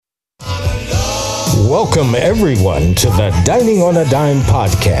Welcome, everyone, to the Dining on a Dime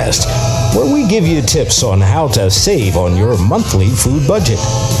podcast, where we give you tips on how to save on your monthly food budget.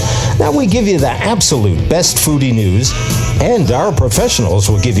 Now, we give you the absolute best foodie news, and our professionals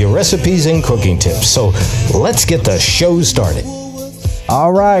will give you recipes and cooking tips. So let's get the show started.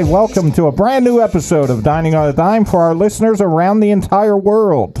 All right, welcome to a brand new episode of Dining on a Dime for our listeners around the entire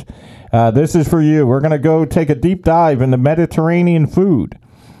world. This is for you. We're going to go take a deep dive into Mediterranean food.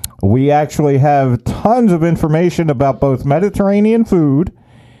 We actually have tons of information about both Mediterranean food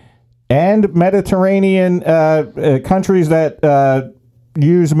and Mediterranean countries that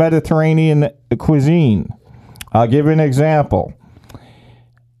use Mediterranean cuisine. I'll give you an example.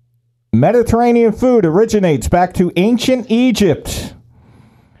 Mediterranean food originates back to ancient Egypt,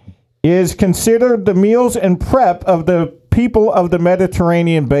 is considered the meals and prep of the people of the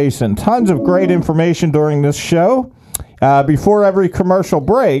Mediterranean basin. Tons of great information during this show. Before every commercial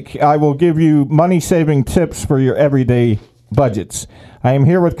break, I will give you money-saving tips for your everyday budgets. I am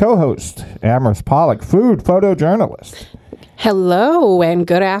here with co-host Amaris Pollock, food photojournalist. Hello, and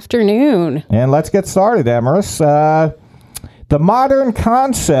good afternoon. And let's get started, Amaris. The modern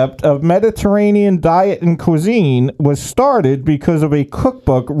concept of Mediterranean diet and cuisine was started because of a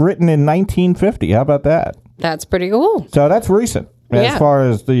cookbook written in 1950. How about that? That's pretty cool. So that's recent as far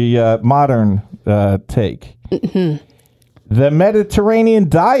as the modern take. Mm-hmm. The Mediterranean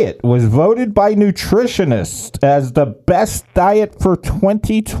diet was voted by nutritionists as the best diet for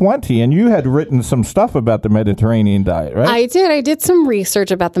 2020. And you had written some stuff about the Mediterranean diet, right? I did. I did some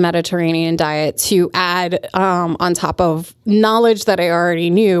research about the Mediterranean diet to add on top of knowledge that I already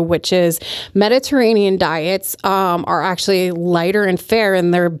knew, which is Mediterranean diets are actually lighter and fair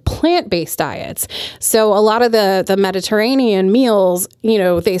in their plant-based diets. So a lot of the Mediterranean meals, you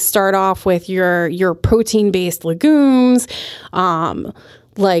know, they start off with your protein-based legumes,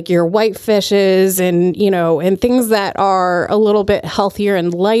 like your white fishes and, you know, and things that are a little bit healthier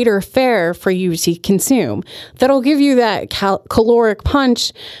and lighter fare for you to consume. That'll give you that caloric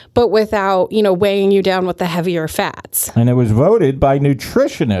punch, but without, you know, weighing you down with the heavier fats. And it was voted by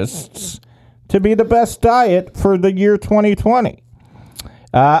nutritionists to be the best diet for the year 2020.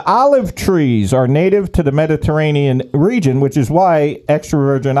 Olive trees are native to the Mediterranean region, which is why extra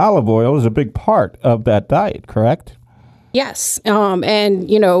virgin olive oil is a big part of that diet, correct? Yes. And,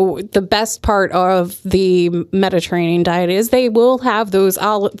 you know, the best part of the Mediterranean diet is they will have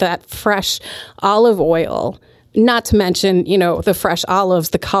that fresh olive oil, not to mention, you know, the fresh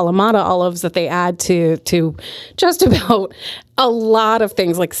olives, the Kalamata olives that they add to just about a lot of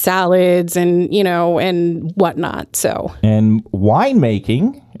things like salads and, you know, and whatnot. So. And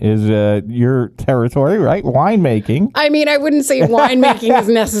winemaking is your territory, right? Winemaking. I mean, I wouldn't say winemaking is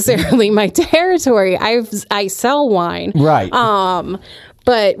necessarily my territory. I sell wine. Right.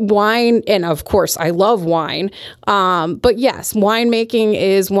 But wine, and of course, I love wine. But yes, winemaking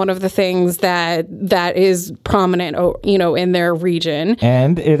is one of the things that is prominent, you know, in their region.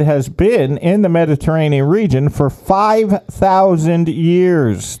 And it has been in the Mediterranean region for 5,000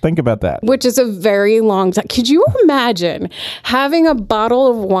 years. Think about that. Which is a very long time. Could you imagine having a bottle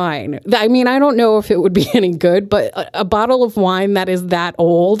of wine? I mean, I don't know if it would be any good, but a bottle of wine that is that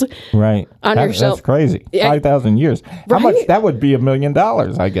old. Right. On your shelf. That's crazy. 5,000 years. How much? That would be $1 million.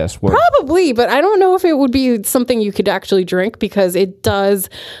 I guess. Worth. Probably, but I don't know if it would be something you could actually drink because it does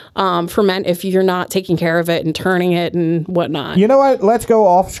ferment if you're not taking care of it and turning it and whatnot. You know what? Let's go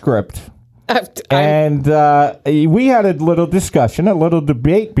off script. And we had a little discussion, a little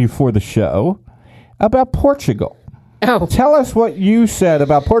debate before the show about Portugal. Oh. Tell us what you said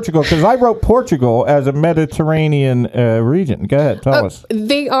about Portugal, because I wrote Portugal as a Mediterranean region. Go ahead, tell us.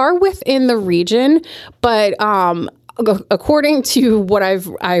 They are within the region, but according to what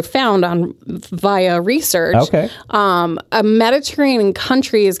I've found via research, okay. A Mediterranean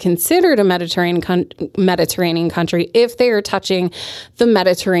country is considered a Mediterranean country if they are touching the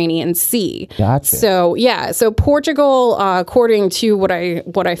Mediterranean Sea. Gotcha. So so Portugal, according to what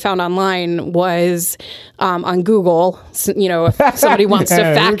I found online, was on Google. You know, if somebody wants to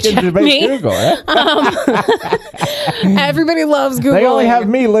fact check me, Google, everybody loves Google. They only have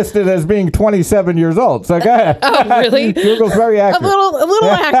me listed as being 27 years old. So go ahead. Oh, really? Google's very accurate. A little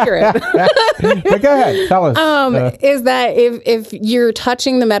accurate. But go ahead, tell us. Is that if you're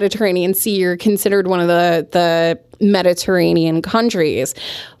touching the Mediterranean Sea, you're considered one of the Mediterranean countries.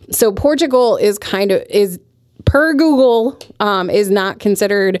 So Portugal is per Google is not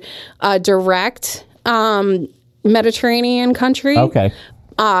considered a direct Mediterranean country. Okay.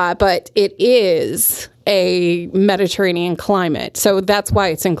 But it is a Mediterranean climate. So that's why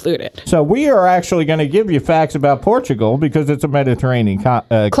it's included. So we are actually going to give you facts about Portugal because it's a Mediterranean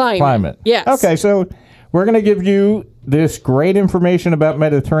climate. Yes. Okay, so we're going to give you this great information about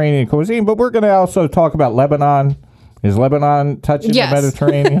Mediterranean cuisine, but we're going to also talk about Lebanon. Is Lebanon touching the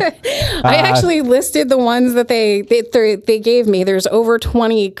Mediterranean? I actually listed the ones that they gave me. There's over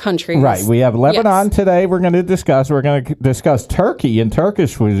 20 countries. Right. We have Lebanon today. We're going to discuss Turkey and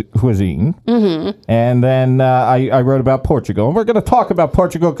Turkish cuisine. Mm-hmm. And then I wrote about Portugal. And we're going to talk about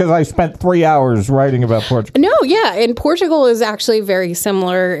Portugal because I spent 3 hours writing about Portugal. No, yeah. And Portugal is actually very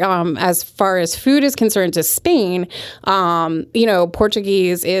similar as far as food is concerned to Spain.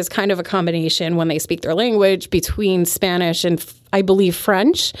 Portuguese is kind of a combination when they speak their language between Spanish and I believe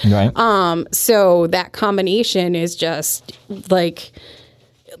French. Right. So that combination is just like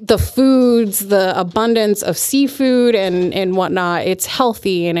the foods, the abundance of seafood and whatnot. It's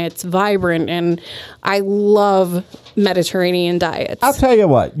healthy and it's vibrant, and I love Mediterranean diets. I'll tell you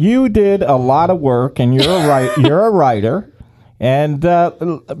what, you did a lot of work, and you're a writer. And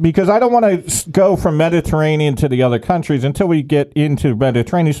because I don't want to go from Mediterranean to the other countries until we get into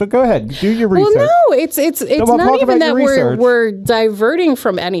Mediterranean. So go ahead, do your research. Well, no, it's not even that we're diverting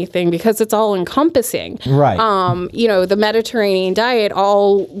from anything because it's all encompassing. Right. The Mediterranean diet,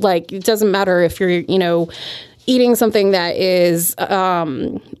 it doesn't matter if you're, eating something that is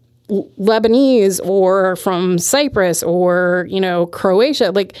Lebanese or from Cyprus or,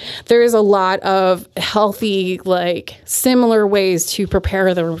 Croatia. Like, there is a lot of healthy, similar ways to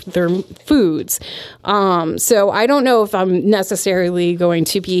prepare their foods. So I don't know if I'm necessarily going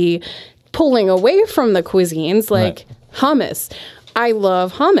to be pulling away from the cuisines like hummus. I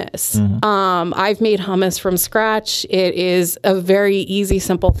love hummus. Mm-hmm. I've made hummus from scratch. It is a very easy,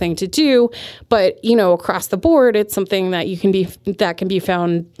 simple thing to do, but across the board, it's something that can be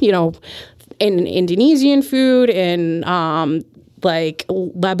found, in Indonesian food, in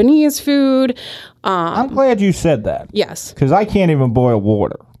Lebanese food. I'm glad you said that. Yes, because I can't even boil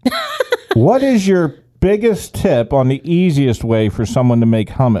water. What is your biggest tip on the easiest way for someone to make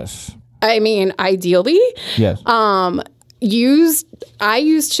hummus? I mean, ideally, yes. I use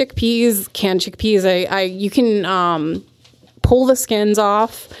chickpeas, canned chickpeas. You can pull the skins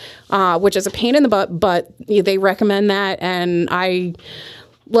off, which is a pain in the butt, but they recommend that. And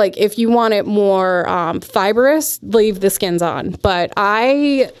if you want it more fibrous, leave the skins on. But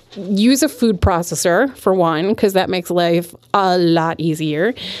I use a food processor for one, because that makes life a lot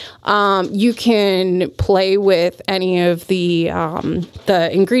easier. You can play with any of the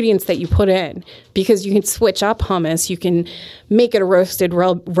ingredients that you put in, because you can switch up hummus. You can make it a roasted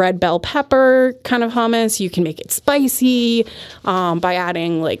red bell pepper kind of hummus. You can make it spicy by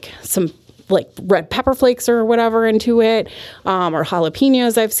adding some red pepper flakes or whatever into it, or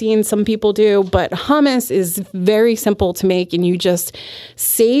jalapenos I've seen some people do. But hummus is very simple to make, and you just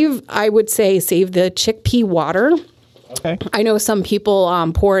save the chickpea water. Okay. I know some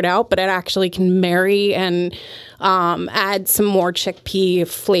people pour it out, but it actually can marry and add some more chickpea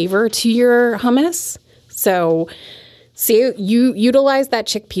flavor to your hummus. So you utilize that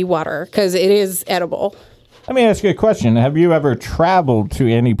chickpea water because it is edible. Let me ask you a question. Have you ever traveled to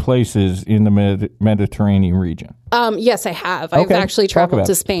any places in the Mediterranean region? Yes, I have. Okay. I've actually traveled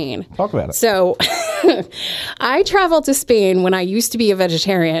to Spain. Talk about it. So I traveled to Spain when I used to be a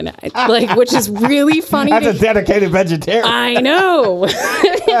vegetarian, which is really funny. That's a dedicated vegetarian. I know.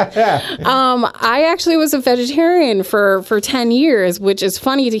 I actually was a vegetarian for 10 years, which is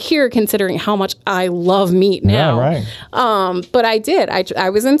funny to hear considering how much I love meat now. Yeah, right. But I did. I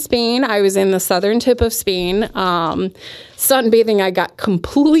was in Spain. I was in the southern tip of Spain. Sunbathing, I got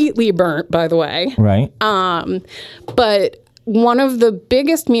completely burnt, by the way. Right. But one of the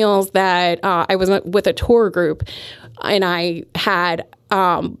biggest meals that I was with a tour group, and I had,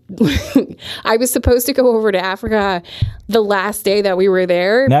 I was supposed to go over to Africa the last day that we were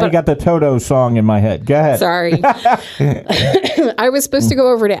there. Now you got the Toto song in my head. Go ahead. Sorry. I was supposed to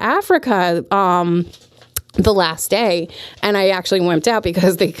go over to Africa the last day, and I actually wimped out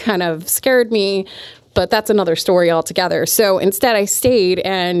because they kind of scared me. But that's another story altogether. So instead I stayed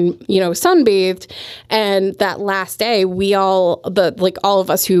and, sunbathed. And that last day, all of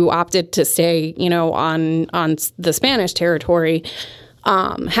us who opted to stay, on the Spanish territory,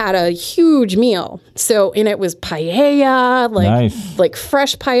 had a huge meal. So, and it was paella, nice.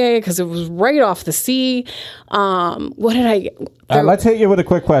 Fresh paella, because it was right off the sea. What did I get? Let's hit you with a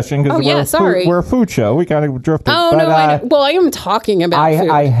quick question, because we're a food show. We kind of drifted. Oh, but, no, I know. Well, I am talking about food.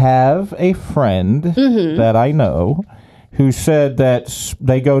 I have a friend that I know who said that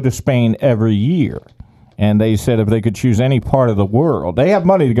they go to Spain every year. And they said if they could choose any part of the world, they have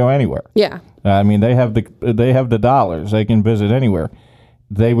money to go anywhere. Yeah. I mean, they have the dollars. They can visit anywhere.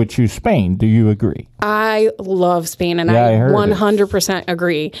 They would choose Spain. Do you agree? I love Spain, and Yeah, I I heard 100%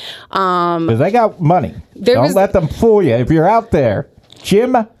 agree. Because they got money. Don't was- let them fool you. If you're out there,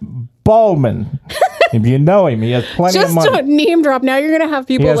 Jim Baldwin, if you know him, he has plenty of Just money. don't name drop. Now you're going to have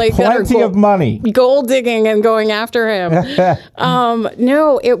He people has like that are plenty of money. gold digging and going after him.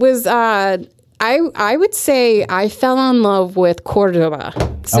 No, it was. I would say I fell in love with Cordoba.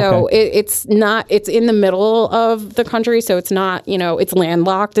 So Okay. it's in the middle of the country, so it's not, it's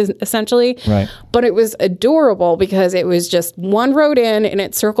landlocked essentially. Right. But it was adorable because it was just one road in and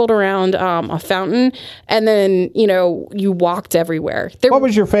it circled around a fountain, and then, you walked everywhere. What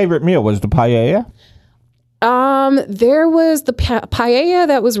was your favorite meal? Was the paella? There was the paella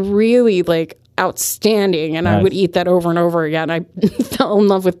that was really like outstanding, and Nice. I would eat that over and over again. I fell in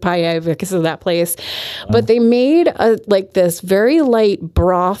love with paella because of that place. But they made this very light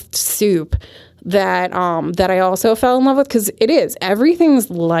brothed soup that I also fell in love with, because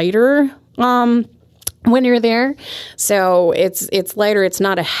everything's lighter when you're there. So it's lighter. It's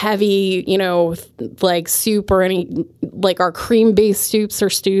not a heavy, like soup or any, like our cream-based soups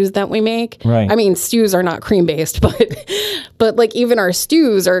or stews that we make. Right. I mean, stews are not cream-based, but like even our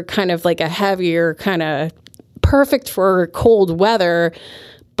stews are kind of like a heavier, kind of perfect for cold weather,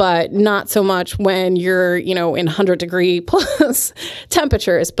 but not so much when you're, in 100-degree plus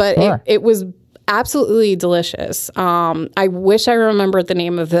temperatures. But Sure. it was absolutely delicious. I wish I remembered the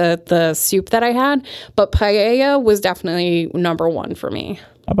name of the soup that I had, but paella was definitely number one for me.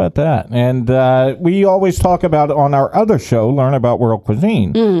 How about that? And we always talk about on our other show, Learn About World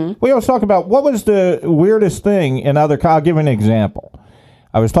Cuisine. Mm-hmm. We always talk about what was the weirdest thing in other. I'll give an example.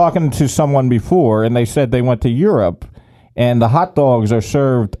 I was talking to someone before, and they said they went to Europe, and the hot dogs are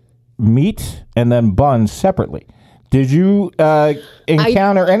served meat and then buns separately. Did you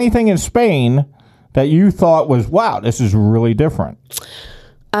encounter anything in Spain that you thought was, wow, this is really different?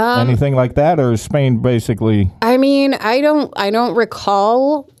 Anything like that, or is Spain basically? I mean, I don't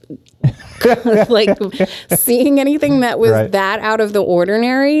recall like seeing anything that was Right. that out of the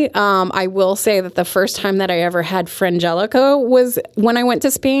ordinary. I will say that the first time that I ever had frangelico was when I went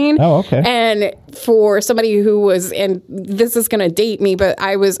to Spain. Oh, okay. And for somebody who was, and this is going to date me, but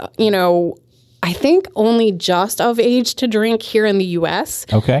I was, I think only just of age to drink here in the U.S.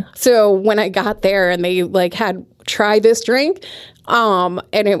 Okay. So when I got there and they had try this drink, and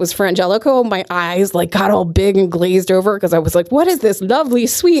it was frangelico, my eyes got all big and glazed over because I was like, what is this lovely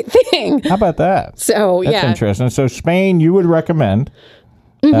sweet thing? How about that? So That's yeah. interesting. So Spain, you would recommend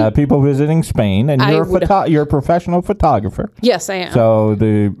people visiting Spain, and I you're would. you're a professional photographer. Yes, I am. So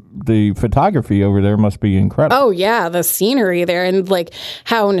the photography over there must be incredible. Oh yeah, the scenery there and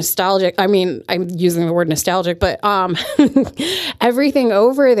how nostalgic. I mean, I'm using the word nostalgic, but everything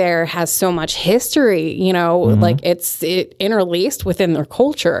over there has so much history. It's interlaced within their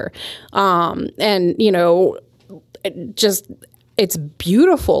culture, and it's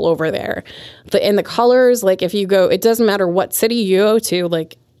beautiful over there. The colors, if you go, it doesn't matter what city you go to,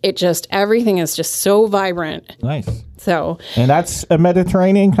 everything is just so vibrant. Nice. So And that's a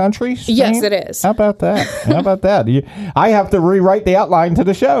Mediterranean country? Spain? Yes, it is. How about that? How about that? I have to rewrite the outline to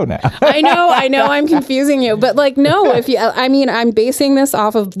the show now. I know I'm confusing you, but no, I'm basing this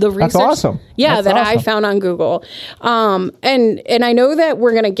off of the research. That's awesome. Yeah, That's I awesome. found on Google. And I know that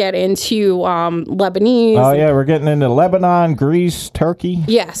we're going to get into Lebanese. Oh, yeah, we're getting into Lebanon, Greece, Turkey.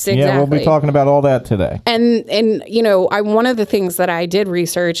 Yes, exactly. Yeah, we'll be talking about all that today. And one of the things that I did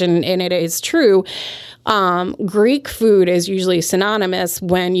research, and it is true, Greek food is usually synonymous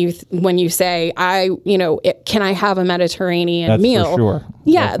when you say can I have a Mediterranean That's meal? for sure.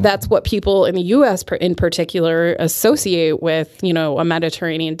 Yeah, Definitely. that's what people in the U.S. in particular associate with a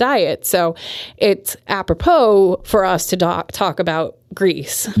Mediterranean diet. So it's apropos for us to talk about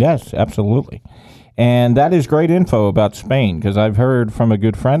Greece. Yes, absolutely. And that is great info about Spain, because I've heard from a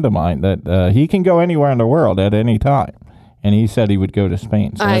good friend of mine that he can go anywhere in the world at any time. And he said he would go to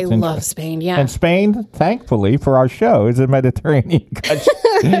Spain. So I that's love interesting. Spain. Yeah. And Spain, thankfully, for our show, is a Mediterranean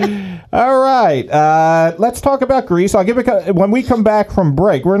country. All right. Let's talk about Greece. I'll give it when we come back from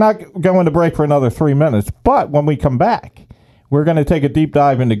break. We're not going to break for another 3 minutes, but when we come back, we're going to take a deep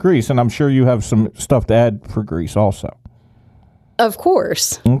dive into Greece, and I'm sure you have some stuff to add for Greece also. Of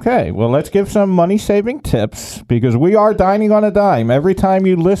course. Okay, well, let's give some money-saving tips, because we are dining on a dime. Every time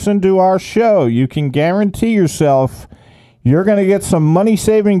you listen to our show, you can guarantee yourself you're going to get some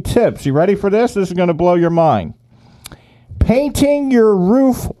money-saving tips. You ready for this? This is going to blow your mind. Painting your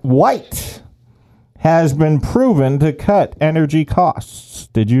roof white has been proven to cut energy costs.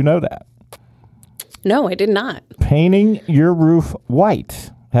 Did you know that? No, I did not. Painting your roof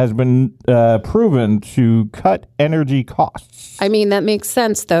white has been proven to cut energy costs. I mean, that makes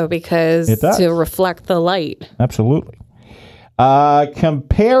sense, though, because It does. to reflect the light. Absolutely.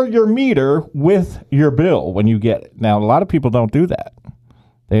 Compare your meter with your bill when you get it. Now, a lot of people don't do that.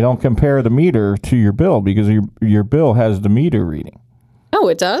 They don't compare the meter to your bill because your bill has the meter reading. Oh,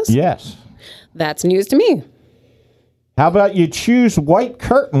 it does? Yes. That's news to me. How about you choose white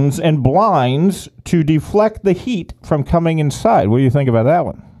curtains and blinds to deflect the heat from coming inside? What do you think about that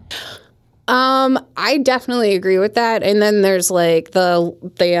one? I definitely agree with that. And then there's like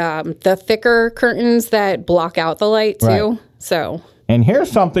the thicker curtains that block out the light too. Right. So. And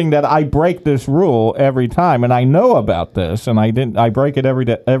here's something that I break this rule every time, and I know about this, and I break it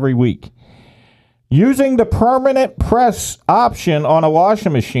every week. Using the permanent press option on a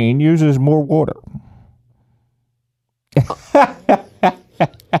washing machine uses more water.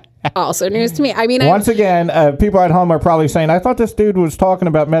 Also news to me. I mean, Once again, people at home are probably saying, I thought this dude was talking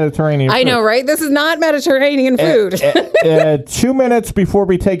about Mediterranean food. I know, right? This is not Mediterranean food. 2 minutes before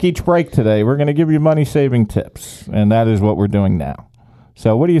we take each break today, we're going to give you money-saving tips, and that is what we're doing now.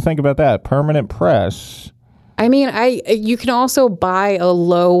 So what do you think about that? Permanent press. I mean, you can also buy a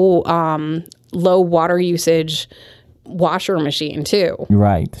low water usage washer machine too.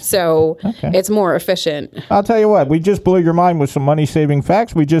 Right. So It's more efficient. I'll tell you what, we just blew your mind with some money-saving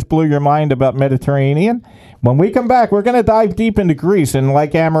facts. We just blew your mind about Mediterranean. When we come back, we're going to dive deep into Greece. And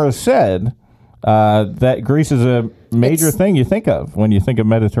like Amara said, that Greece is a major thing you think of when you think of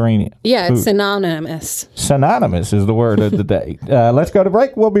Mediterranean. Yeah, food. it's synonymous. Synonymous is the word of the day. Let's go to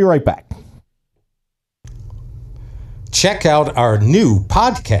break. We'll be right back. Check out our new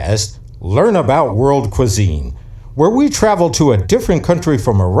podcast, Learn About World Cuisine, where we travel to a different country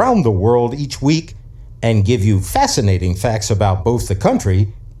from around the world each week and give you fascinating facts about both the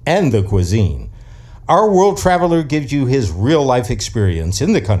country and the cuisine. Our world traveler gives you his real-life experience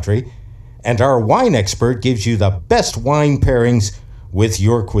in the country, and our wine expert gives you the best wine pairings with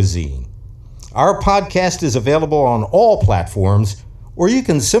your cuisine. Our podcast is available on all platforms, or you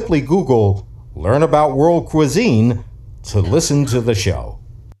can simply Google Learn About World Cuisine to listen to the show.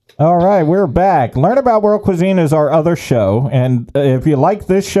 All right, we're back. Learn About World Cuisine is our other show, and if you like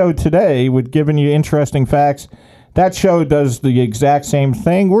this show today with giving you interesting facts, that show does the exact same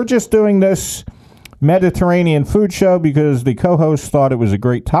thing. We're just doing this Mediterranean food show because the co-hosts thought it was a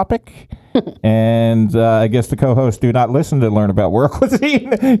great topic, and I guess the co-hosts do not listen to Learn About World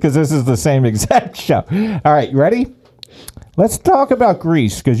Cuisine because this is the same exact show. All right, you ready? Let's talk about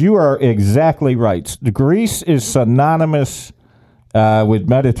Greece because you are exactly right. Greece is synonymous with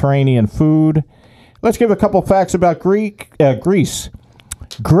Mediterranean food. Let's give a couple facts about Greece.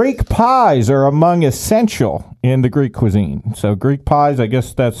 Greek pies are among essential in the Greek cuisine. So Greek pies, I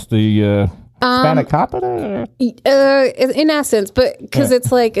guess that's the spanakopita? In essence, but because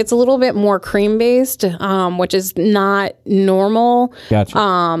it's a little bit more cream based, which is not normal.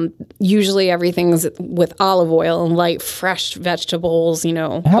 Gotcha. Usually everything's with olive oil and light, fresh vegetables.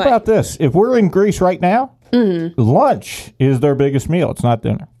 How about this? If we're in Greece right now, lunch is their biggest meal. It's not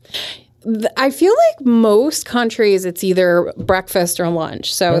dinner. I feel like most countries, it's either breakfast or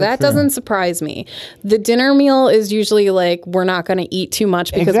lunch. So that doesn't surprise me. The dinner meal is usually like, we're not going to eat too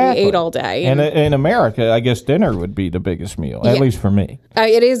much because we ate all day. And in America, I guess dinner would be the biggest meal, at least for me.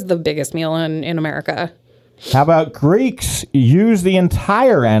 It is the biggest meal in America. How about Greeks use the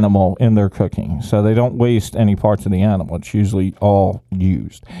entire animal in their cooking, so they don't waste any parts of the animal. It's usually all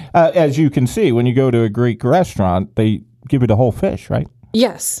used. As you can see, when you go to a Greek restaurant, they give you the whole fish, right?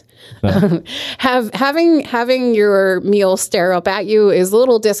 Yes. So. Having your meal stare up at you is a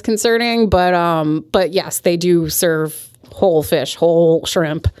little disconcerting, but yes, they do serve whole fish, whole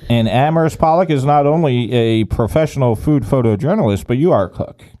shrimp. And Amaris Pollock is not only a professional food photojournalist, but you are a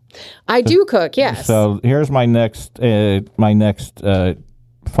cook. I do cook, yes. So here's my next fun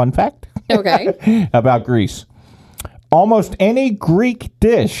fact. Okay. About Greece. Almost any Greek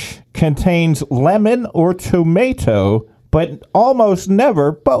dish contains lemon or tomato, but almost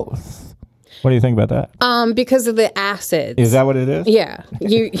never both. What do you think about that? Because of the acids. Is that what it is? Yeah.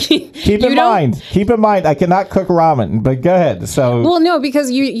 Keep in mind, I cannot cook ramen, but go ahead. Well, no,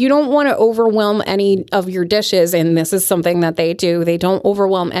 because you don't want to overwhelm any of your dishes, and this is something that they do. They don't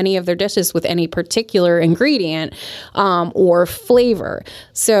overwhelm any of their dishes with any particular ingredient or flavor.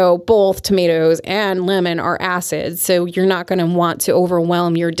 So both tomatoes and lemon are acids, so you're not going to want to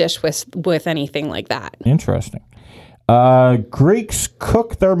overwhelm your dish with anything like that. Interesting. Greeks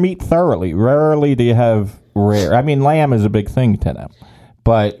cook their meat thoroughly. Rarely do you have rare. I mean, lamb is a big thing to them,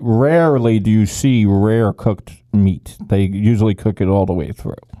 but rarely do you see rare cooked meat. They usually cook it all the way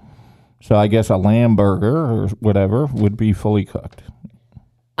through. So I guess a lamb burger or whatever would be fully cooked.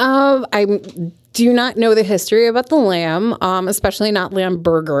 I do not know the history about the lamb, especially not lamb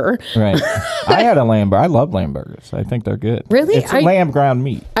burger. Right. I had a lamb burger. I love lamb burgers. I think they're good. Really? It's lamb ground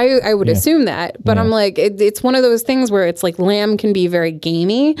meat. I would assume that, but I'm like, it's one of those things where it's like lamb can be very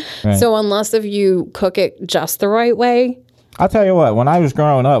gamey. Right. So unless if you cook it just the right way. I'll tell you what, when I was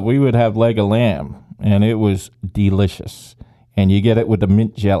growing up, we would have leg of lamb, and it was delicious. And you get it with the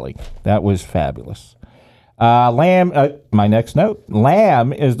mint jelly. That was fabulous. Lamb, my next note,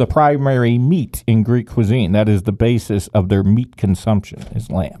 lamb is the primary meat in Greek cuisine. That is the basis of their meat consumption is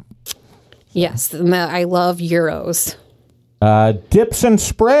lamb. Yes, and I love gyros. Dips and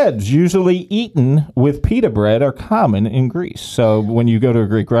spreads, usually eaten with pita bread, are common in Greece. So when you go to a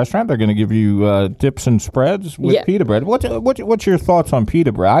Greek restaurant, they're going to give you dips and spreads with pita bread. What's your thoughts on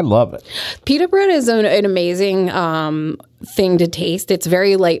pita bread? I love it. Pita bread is an amazing thing to taste. It's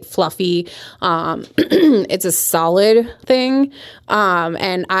very light, fluffy. It's a solid thing.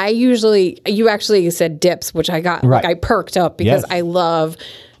 And you actually said dips, which I got, right. I perked up because I love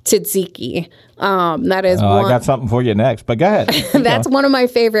tzatziki. That is I got something for you next, but go ahead. That's one of my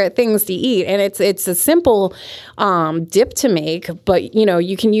favorite things to eat, and it's a simple dip to make. But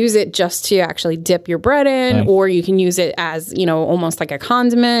you can use it just to actually dip your bread in, right. or you can use it as almost like a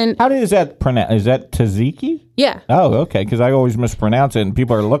condiment. How is that pronounced? Is that tzatziki? Yeah. Oh, okay. Because I always mispronounce it, and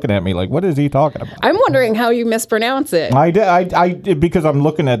people are looking at me like, "What is he talking about?" I'm wondering how you mispronounce it. I because I'm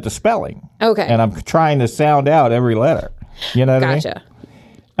looking at the spelling. Okay. And I'm trying to sound out every letter. You know what I mean? Gotcha.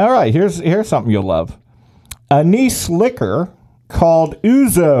 All right, here's something you'll love. Anise liquor called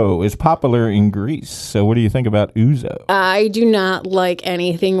ouzo is popular in Greece. So what do you think about ouzo? I do not like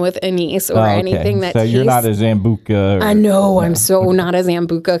anything with anise or anything that tastes... So you're not a Zambuca? I know, I'm so not a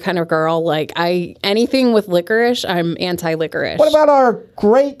Zambuca kind of girl. Like, anything with licorice, I'm anti-licorice. What about our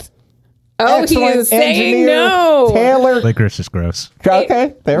great... Oh, he is saying no. Taylor. Licorice is gross.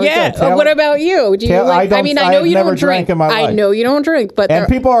 Okay, there we go. Yeah. What about you? Do you like? I know you don't drink. In my life. I know you don't drink, but and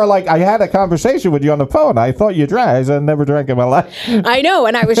people are like, I had a conversation with you on the phone. I thought you drank. I said, I never drank in my life. I know,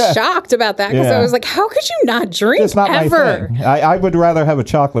 and I was shocked about that because I was like, how could you not drink It's not ever? my thing. I would rather have a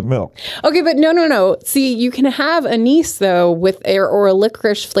chocolate milk. Okay, but no. See, you can have anise though with or a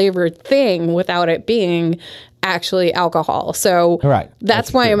licorice flavored thing without it being actually alcohol. So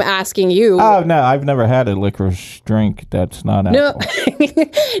that's why I'm asking you. Oh, no, I've never had a licorice drink that's not alcohol.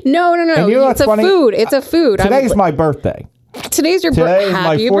 No. It's a food. It's a food. Today's my birthday. Today's your birthday. Today is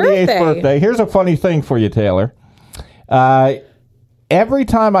my 48th birthday. Here's a funny thing for you, Taylor. Every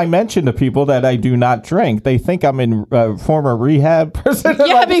time I mention to people that I do not drink, they think I'm in former rehab prison.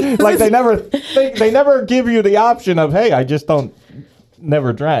 like they never give you the option of, hey, I just don't.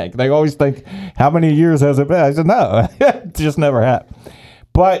 Never drank. They always think, how many years has it been? I said, no, it just never happened.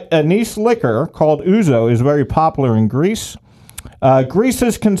 But anise liquor called ouzo is very popular in Greece. Greece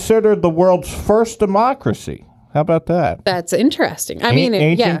is considered the world's first democracy. How about that? That's interesting. I mean,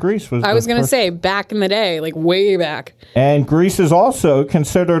 ancient Greece was. I was going to say back in the day, like way back. And Greece is also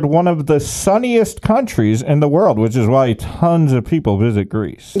considered one of the sunniest countries in the world, which is why tons of people visit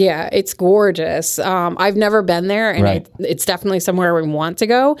Greece. Yeah, it's gorgeous. I've never been there, and it's definitely somewhere we want to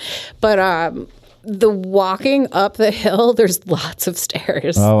go. But the walking up the hill, there's lots of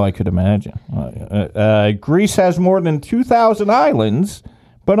stairs. Oh, I could imagine. Greece has more than 2,000 islands,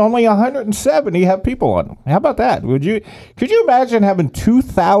 but only 170 have people on them. How about that? Could you imagine having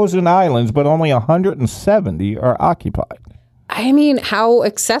 2,000 islands, but only 170 are occupied? I mean, how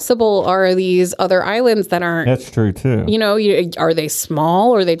accessible are these other islands that aren't? That's true, too. Are they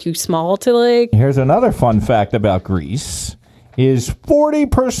small? Are they too small to like? Here's another fun fact about Greece is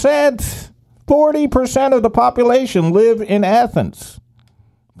 40% of the population live in Athens.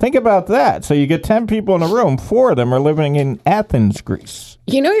 Think about that. So you get 10 people in a room, 4 of them are living in Athens, Greece.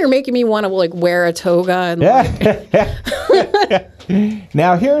 You're making me want to like wear a toga. And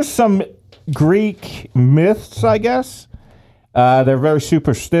Now, here's some Greek myths, I guess. They're very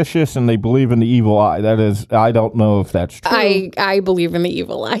superstitious and they believe in the evil eye. That is, I don't know if that's true. I believe in the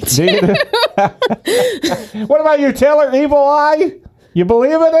evil eye. What about you, Taylor? Evil eye? You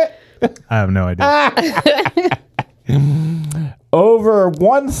believe in it? I have no idea. Over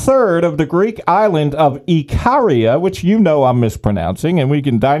 1/3 of the Greek island of Ikaria, which I'm mispronouncing, and we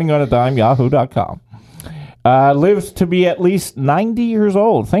can diningonadime.yahoo.com, lives to be at least 90 years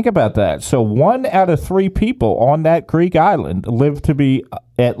old. Think about that. So 1 out of 3 people on that Greek island live to be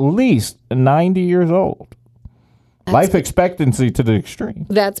at least 90 years old. Life expectancy to the extreme.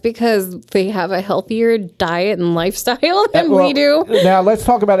 That's because they have a healthier diet and lifestyle than we do. Now, let's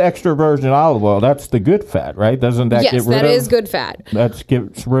talk about extra virgin olive oil. That's the good fat, right? Doesn't that Yes, get rid that of... is good fat. That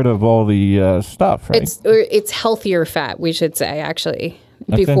gets rid of all the stuff, right? It's healthier fat, we should say, actually.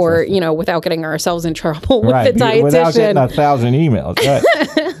 That's before, without getting ourselves in trouble with right. the dietitian. Without getting 1,000 emails.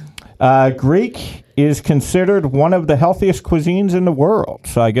 Right. Greek is considered one of the healthiest cuisines in the world.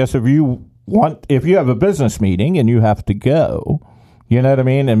 So I guess if you have a business meeting and you have to go, you know what I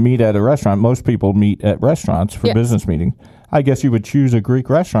mean, and meet at a restaurant, most people meet at restaurants for business meetings. I guess you would choose a Greek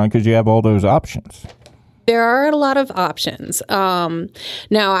restaurant because you have all those options. There are a lot of options.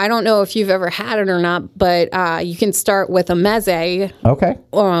 Now, I don't know if you've ever had it or not, but you can start with a meze. Okay.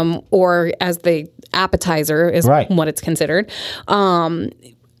 Or as the appetizer is what it's considered.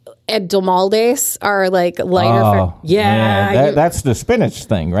 Edamales are like lighter. That's the spinach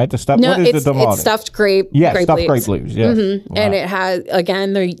thing, right? The stuff. No, what is the it's stuffed grape. Yeah, grape stuffed leaves. grape leaves. Yes. Mm-hmm. And it has,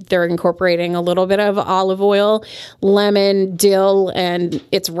 again, they're incorporating a little bit of olive oil, lemon, dill, and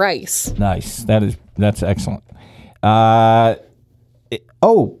it's rice. Nice. That's excellent. Plate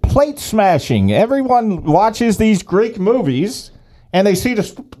smashing. Everyone watches these Greek movies, and they see the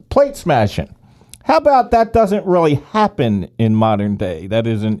plate smashing. How about that doesn't really happen in modern day? That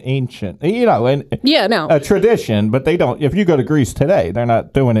is an ancient, a tradition, but they don't. If you go to Greece today, they're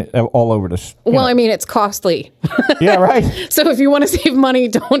not doing it all over the. I mean, it's costly. Yeah, right. So if you want to save money,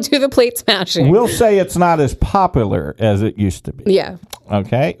 don't do the plate smashing. We'll say it's not as popular as it used to be. Yeah.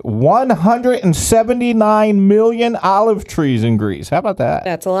 Okay. 179 million olive trees in Greece. How about that?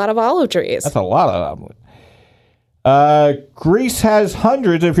 That's a lot of olive trees. That's a lot of olive. Greece has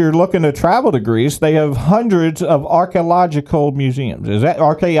hundreds. If you're looking to travel to Greece, they have hundreds of archaeological museums. Is that Now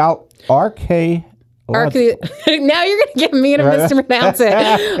you're going to get me to mispronounce it.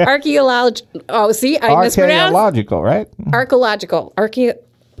 Archaeological. Oh, see, I mispronounced. Archaeological, right? Archaeological.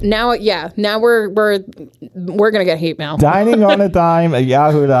 Now we're gonna get hate mail. Dining on a Dime at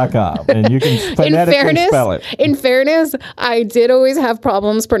yahoo.com, and you can phonetically spell it. In fairness, I did always have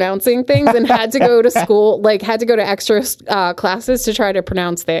problems pronouncing things and had to go to school, had to go to extra classes to try to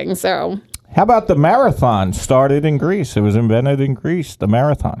pronounce things. So, how about the marathon? Started in Greece. It was invented in Greece. The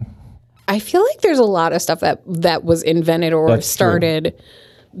marathon. I feel like there's a lot of stuff that was invented or started.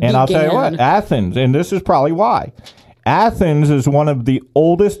 And I'll tell you what, Athens, and this is probably why. Athens is one of the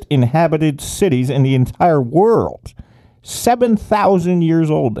oldest inhabited cities in the entire world. 7,000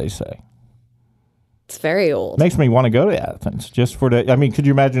 years old, they say. It's very old. Makes me want to go to Athens just for the. I mean, could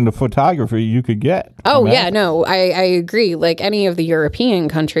you imagine the photography you could get? Oh, yeah, no, I agree. Like any of the European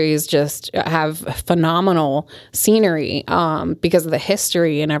countries just have phenomenal scenery because of the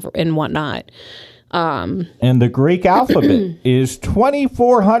history and whatnot. And the Greek alphabet is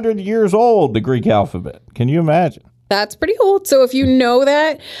 2,400 years old, the Greek alphabet. Can you imagine? That's pretty old. So if you know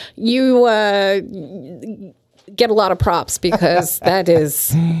that, you get a lot of props because that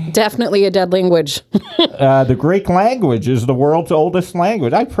is definitely a dead language. The Greek language is the world's oldest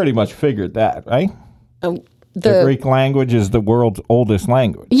language. I pretty much figured that, right? The Greek language is the world's oldest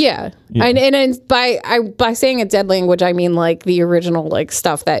language. Yeah. And by saying a dead language, I mean like the original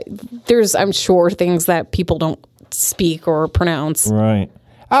stuff that there's, I'm sure, things that people don't speak or pronounce. Right.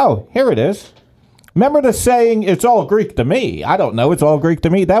 Oh, here it is. Remember the saying, it's all Greek to me? I don't know, it's all Greek to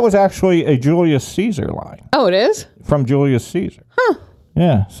me. That was actually a Julius Caesar line. Oh, it is? From Julius Caesar. Huh.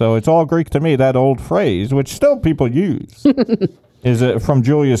 Yeah, so it's all Greek to me, that old phrase, which still people use, is from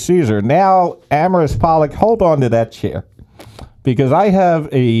Julius Caesar. Now, Amaris Pollock, hold on to that chair, because I have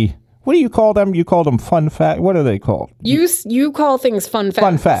a... What do you call them? You call them fun facts? What are they called? You call things fun facts.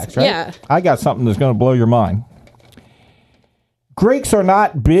 Fun facts, right? Yeah. I got something that's going to blow your mind. Greeks are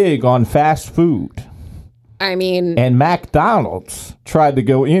not big on fast food. I mean... And McDonald's tried to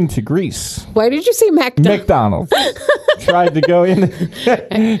go into Greece. Why did you say McDonald's tried to go into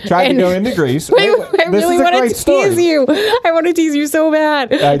Greece. Wait, I really want to tease you. I want to tease you so bad.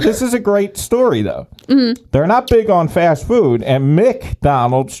 This is a great story, though. Mm-hmm. They're not big on fast food, and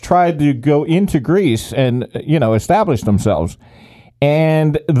McDonald's tried to go into Greece and, establish themselves.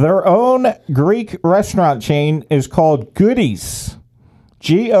 And their own Greek restaurant chain is called Goodies.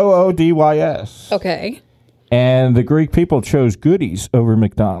 Goodys. Okay. And the Greek people chose Goodies over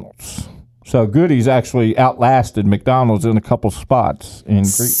McDonald's. So Goodies actually outlasted McDonald's in a couple spots in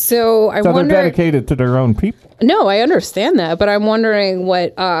Greece. So they're dedicated to their own people. No, I understand that, but I'm wondering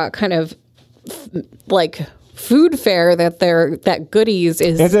what kind of food fare that Goodies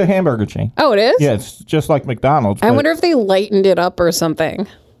is. It's a hamburger chain. Oh, it is? Yeah, it's just like McDonald's. I wonder if they lightened it up or something.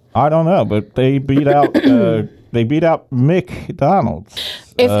 I don't know, but they beat out McDonald's.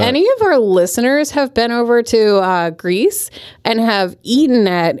 If any of our listeners have been over to Greece and have eaten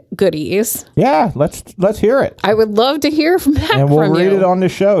at Goodies, Yeah, let's hear it. I would love to hear from that And we'll from read you. it on the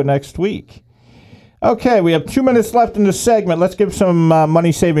show next week. Okay, we have 2 minutes left in the segment. Let's give some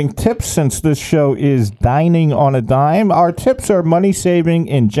money-saving tips since this show is Dining on a Dime. Our tips are money-saving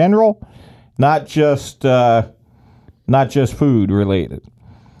in general, not just food related.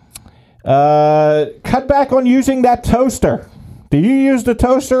 Cut back on using that toaster. Do you use the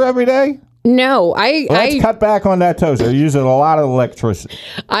toaster every day? No, Let's cut back on that toaster. You're using a lot of electricity.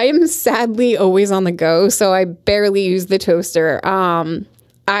 I am sadly always on the go, so I barely use the toaster.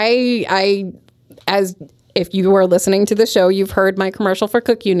 As if you are listening to the show, you've heard my commercial for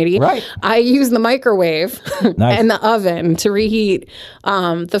Cook Unity. Right. I use the microwave Nice. and the oven to reheat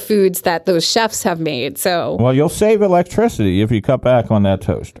the foods that those chefs have made. So Well, you'll save electricity if you cut back on that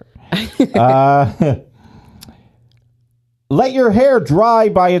toaster. Let your hair dry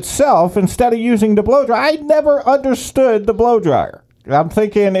by itself instead of using the blow dryer. I never understood the blow dryer. I'm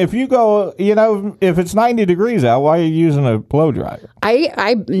thinking if you go, if it's 90 degrees out, why are you using a blow dryer?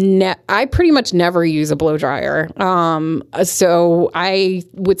 I pretty much never use a blow dryer. So I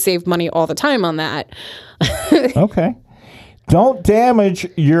would save money all the time on that. Okay. Don't damage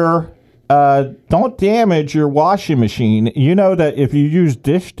your washing machine. You know that if you use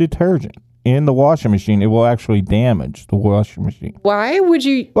dish detergent in the washing machine, it will actually damage the washing machine. Why would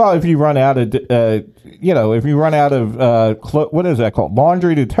you? Well, if you run out of, what is that called?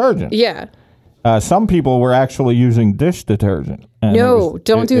 Laundry detergent. Yeah. Some people were actually using dish detergent. And No,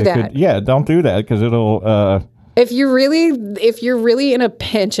 don't do that. Don't do that because it'll. If you're really in a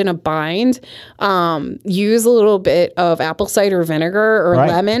pinch, in a bind, use a little bit of apple cider vinegar or Right.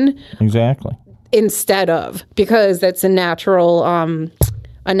 lemon Exactly. instead of, because that's a natural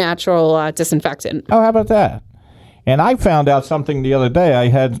disinfectant. Oh, how about that? And I found out something the other day. I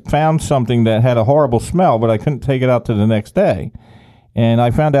had found something that had a horrible smell, but I couldn't take it out to the next day. And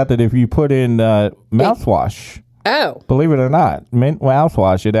I found out that if you put in mouthwash, Oh, believe it or not, mint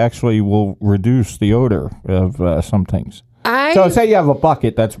mouthwash, it actually will reduce the odor of some things. So say you have a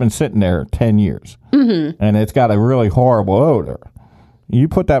bucket that's been sitting there 10 years, and it's got a really horrible odor. You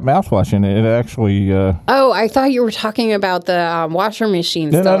put that mouthwash in it, it actually... I thought you were talking about the washer machine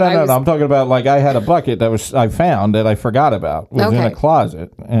No, stuff. no. I'm talking about, like, I had a bucket that I found that I forgot about. It was in a Okay.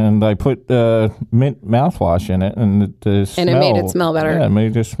 closet, and I put mint mouthwash in it, and And it made it smell better. Yeah, it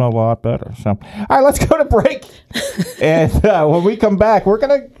made it smell a lot better. So, all right, let's go to break. And when we come back, what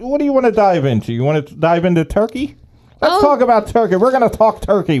do you want to dive into? You want to dive into turkey? Let's talk about turkey. We're going to talk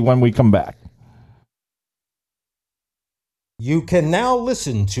turkey when we come back. You can now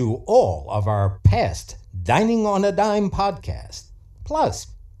listen to all of our past Dining on a Dime podcast. Plus,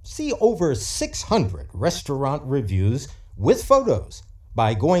 see over 600 restaurant reviews with photos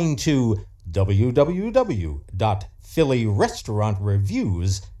by going to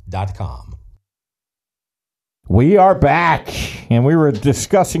www.phillyrestaurantreviews.com. We are back, and we were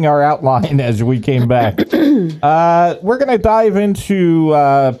discussing our outline as we came back. We're going to dive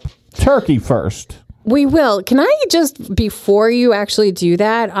into turkey first. We will. Can I just, before you actually do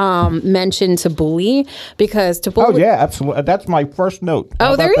that, mention tabbouleh? Because tabbouleh... Oh, yeah, absolutely. That's my first note.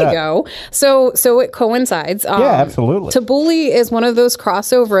 How Oh, there about you that? go. So it coincides. Yeah, absolutely. Tabbouleh is one of those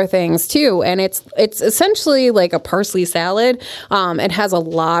crossover things too, and it's essentially like a parsley salad. It has a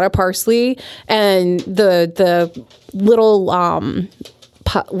lot of parsley, and the little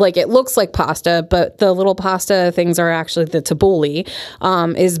like it looks like pasta, but the little pasta things are actually the tabbouleh.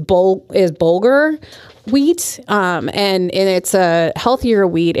 Is bulgur wheat, and it's a healthier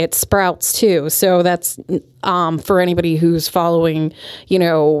wheat. It sprouts too, so that's for anybody who's following,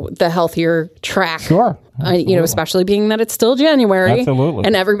 the healthier track. Sure. Especially being that it's still January, Absolutely.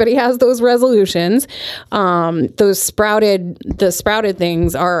 and everybody has those resolutions. The sprouted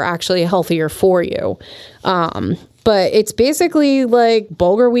things are actually healthier for you. But it's basically like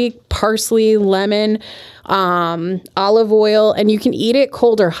bulgur wheat, parsley, lemon, olive oil, and you can eat it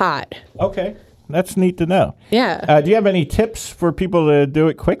cold or hot. Okay. That's neat to know. Yeah. Do you have any tips for people to do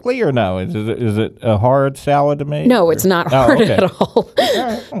it quickly or no? Is it a hard salad to make? No, it's not hard okay. at all.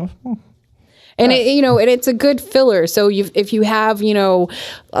 And it's a good filler. So if you have,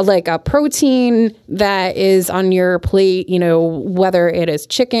 like a protein that is on your plate, whether it is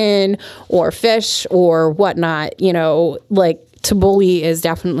chicken or fish or whatnot, like tabbouleh is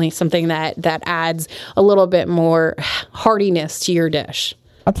definitely something that adds a little bit more heartiness to your dish.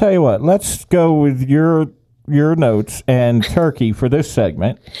 I'll tell you what. Let's go with your your notes and Turkey for this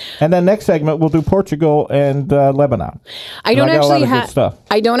segment, and then next segment we'll do Portugal and Lebanon. I don't actually have stuff.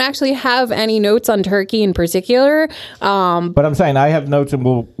 I don't actually have any notes on Turkey in particular. But I'm saying I have notes, and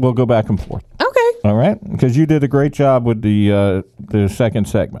we'll go back and forth. Okay. All right, because you did a great job with the second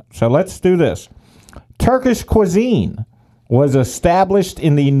segment. So let's do this. Turkish cuisine was established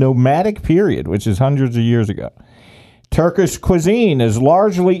in the nomadic period, which is hundreds of years ago. Turkish cuisine is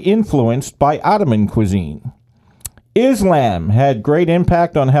largely influenced by Ottoman cuisine. Islam had great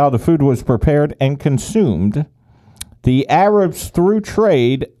impact on how the food was prepared and consumed. The Arabs, through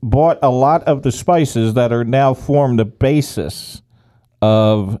trade, bought a lot of the spices that are now form the basis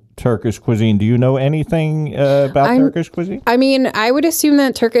of Turkish cuisine. Do you know anything about Turkish cuisine? I mean, I would assume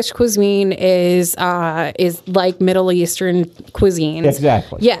that Turkish cuisine is like Middle Eastern cuisines.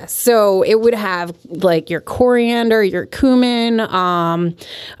 Exactly. Yes. So it would have like your coriander, your cumin.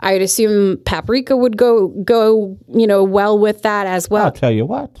 I'd assume paprika would go well with that as well. I'll tell you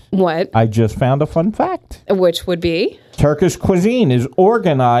what. What? I just found a fun fact. Which would be? Turkish cuisine is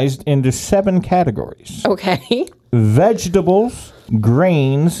organized into 7 categories. Okay. Vegetables,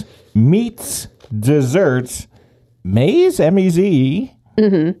 grains, meats, desserts, maize, M-E-Z,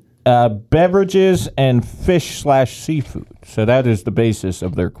 beverages, and fish/seafood. So that is the basis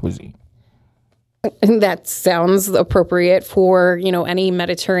of their cuisine. That sounds appropriate for, any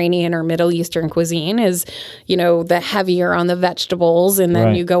Mediterranean or Middle Eastern cuisine is, the heavier on the vegetables. And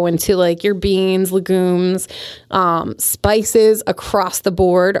then you go into like your beans, legumes, spices across the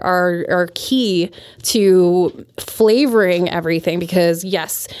board are key to flavoring everything because,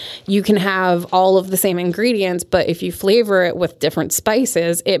 yes, you can have all of the same ingredients, but if you flavor it with different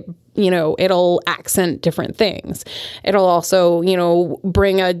spices, it'll accent different things. It'll also,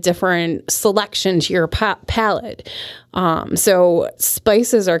 bring a different selection to your palate. So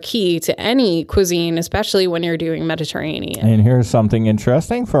spices are key to any cuisine, especially when you're doing Mediterranean. And here's something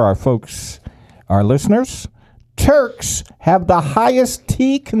interesting for our folks, our listeners. Turks have the highest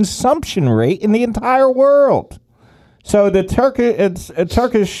tea consumption rate in the entire world. So the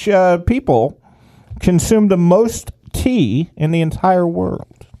Turkish people consume the most tea in the entire world.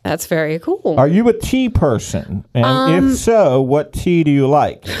 That's very cool. Are you a tea person? And if so, what tea do you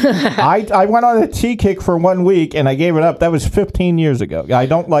like? I went on a tea kick for 1 week and I gave it up. That was 15 years ago. I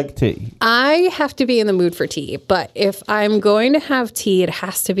don't like tea. I have to be in the mood for tea, but if I'm going to have tea, it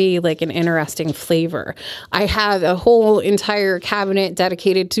has to be like an interesting flavor. I have a whole entire cabinet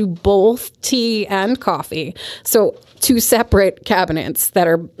dedicated to both tea and coffee. So 2 separate cabinets that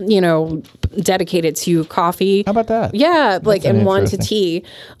are, dedicated to coffee. How about that? Yeah, and one to tea.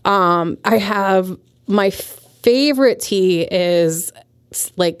 I have my favorite tea is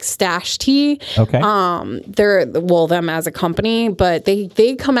like Stash Tea. Okay. They're them as a company, but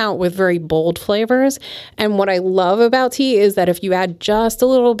they come out with very bold flavors. And what I love about tea is that if you add just a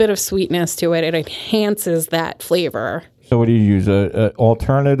little bit of sweetness to it, it enhances that flavor. So what do you use? A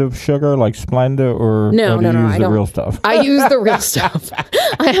alternative sugar like Splenda, or no, do you use I the don't. real stuff? I use the real stuff.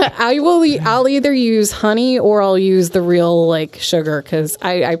 I'll either use honey or I'll use the real sugar because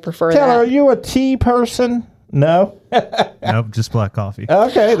I prefer Taylor, that. are you a tea person? No. Nope, just black coffee.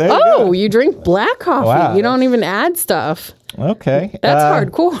 Okay, there you go. Oh, you drink black coffee. Wow. You don't even add stuff. Okay. That's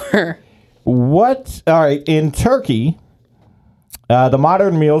hardcore. All right, in Turkey, the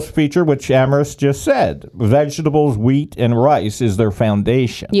modern meals feature, which Amaris just said, vegetables, wheat, and rice is their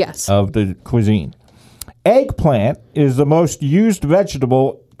foundation of the cuisine. Eggplant is the most used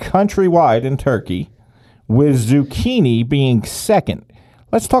vegetable countrywide in Turkey, with zucchini being second.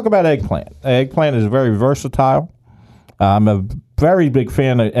 Let's talk about eggplant. Eggplant is very versatile. I'm a very big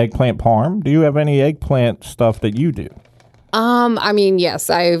fan of eggplant parm. Do you have any eggplant stuff that you do? Yes,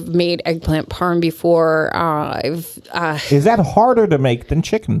 I've made eggplant parm before. Is that harder to make than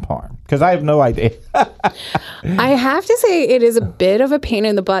chicken parm? Because I have no idea. I have to say it is a bit of a pain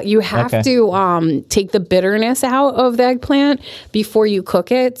in the butt. You have to take the bitterness out of the eggplant before you cook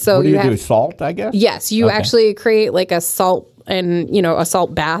it. So what do you do? Salt, I guess? Yes, you actually create like a salt and a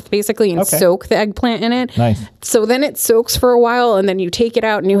salt bath basically and soak the eggplant in it. Nice. So then it soaks for a while and then you take it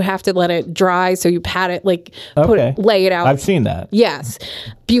out and you have to let it dry. So you pat it lay it out. I've seen that. Yes.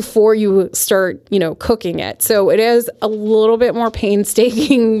 Before you start, cooking it. So it is a little bit more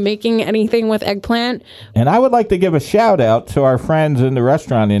painstaking making anything with eggplant. And I would like to give a shout out to our friends in the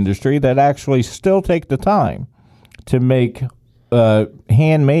restaurant industry that actually still take the time to make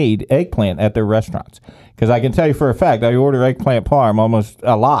handmade eggplant at their restaurants. Because I can tell you for a fact, I order eggplant parm almost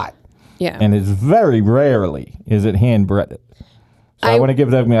a lot. Yeah. And it's very rarely is it hand breaded. I want to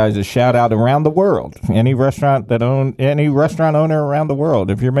give them guys a shout out around the world. Any restaurant owner around the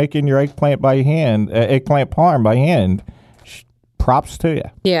world, if you're making your eggplant parm by hand, props to you.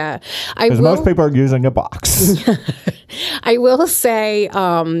 Yeah. Because most people are using a box. I will say,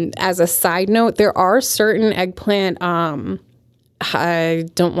 as a side note, there are certain eggplant, I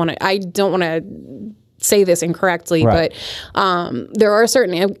don't want to say this incorrectly, Right. but there are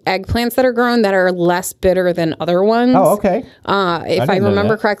certain eggplants that are grown that are less bitter than other ones. Oh, okay. If I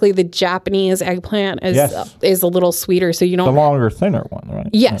remember correctly, the Japanese eggplant is a little sweeter, so you don't The longer, thinner one, right?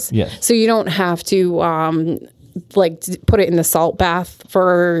 Yes. Yes. So you don't have to put it in the salt bath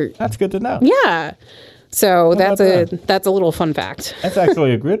for. That's good to know. Yeah. So that's about a little fun fact. That's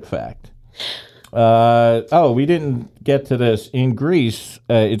actually a good fact. We didn't get to this. In Greece,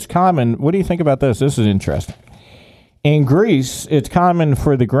 it's common. What do you think about this? This is interesting. In Greece, it's common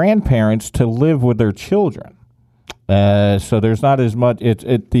for the grandparents to live with their children. So there's not as much.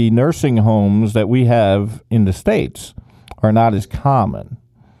 The nursing homes that we have in the States are not as common.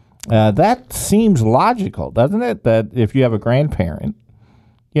 That seems logical, doesn't it? That if you have a grandparent,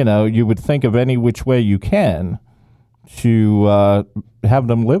 you would think of any which way you can to have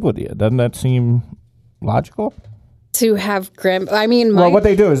them live with you. Doesn't that seem logical? To have what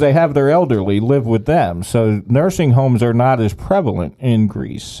they do is they have their elderly live with them. So nursing homes are not as prevalent in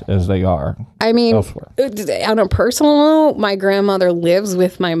Greece as they are elsewhere. On a personal note, my grandmother lives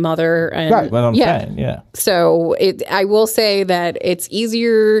with my mother. And, right, what I'm saying, yeah. So I will say that it's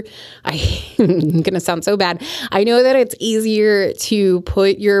easier. I'm going to sound so bad. I know that it's easier to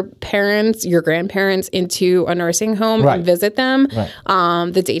put your grandparents into a nursing home Right. and visit them. Right.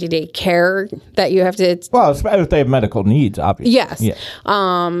 The day-to-day care that you have to. Well, if they have medical needs, obviously. Yes. Yeah.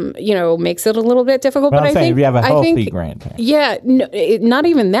 Makes it a little bit difficult. But I'm saying I think if you have a healthy grandparent. Yeah, not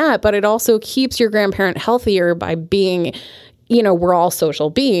even that, but it also keeps your grandparent healthier by being, we're all social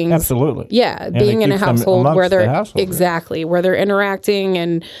beings. Absolutely. Yeah, And being it in a keeps them household where amongst the they're household, exactly where they're interacting,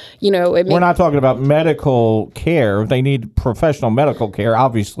 and we're not talking about medical care. If they need professional medical care,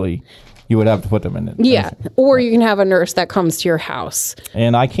 obviously, you would have to put them in it. Yeah, or you can have a nurse that comes to your house.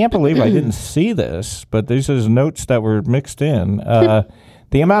 And I can't believe I didn't see this, but these are notes that were mixed in.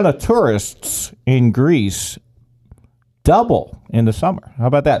 The amount of tourists in Greece double in the summer. How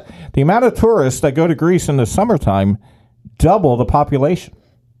about that? The amount of tourists that go to Greece in the summertime double the population.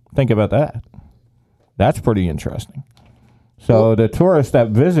 Think about that. That's pretty interesting. So the tourists that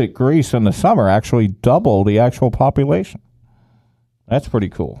visit Greece in the summer actually double the actual population. That's pretty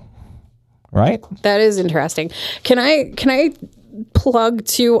cool. Right? That is interesting. Can I plug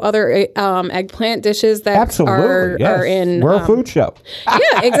two other eggplant dishes that Absolutely, yes. are in? We're a food show.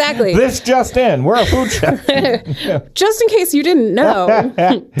 Yeah, exactly. This just in. We're a food show. Just in case you didn't know,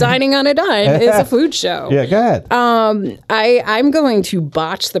 Dining on a Dime is a food show. Yeah, go ahead. I'm going to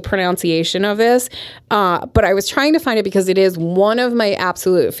botch the pronunciation of this, but I was trying to find it because it is one of my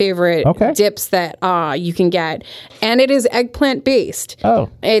absolute favorite dips that you can get, and it is eggplant based. Oh,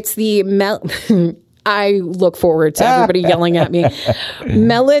 it's the I look forward to everybody yelling at me.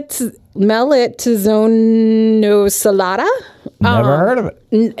 Melitzono salata. Never heard of it.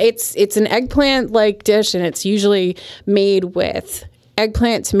 It's an eggplant-like dish, and it's usually made with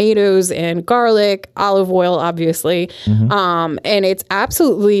eggplant, tomatoes, and garlic, olive oil, obviously. Mm-hmm. And it's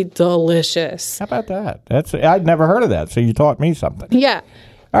absolutely delicious. How about that? I'd never heard of that, so you taught me something. Yeah.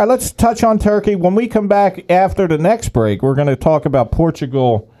 All right, let's touch on Turkey. When we come back after the next break, we're going to talk about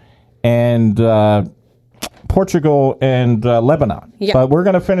Portugal and Lebanon. Yeah. But we're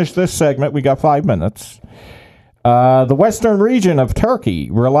going to finish this segment. We got 5 minutes. The western region of Turkey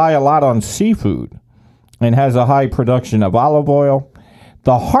rely a lot on seafood and has a high production of olive oil.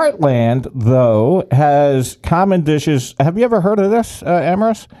 The heartland, though, has common dishes. Have you ever heard of this,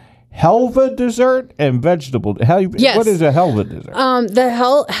 Amaris? Helva dessert and vegetable. Yes. What is a helva dessert?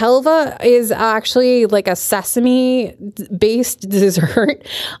 The helva is actually like a sesame-based dessert.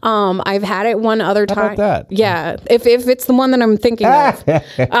 I've had it one other time. How about that? Yeah, if it's the one that I'm thinking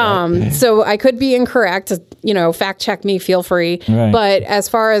of. So I could be incorrect. Fact check me. Feel free. Right. But as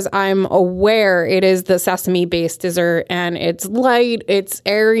far as I'm aware, it is the sesame-based dessert, and it's light, it's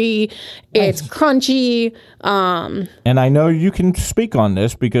airy, it's crunchy. And I know you can speak on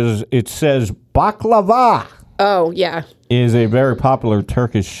this because it says baklava. Oh, yeah. Is a very popular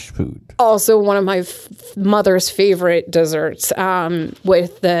Turkish food. Also one of my mother's favorite desserts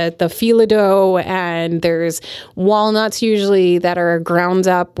with the filo dough, and there's walnuts usually that are ground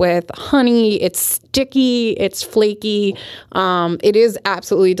up with honey. It's sticky. It's flaky. It is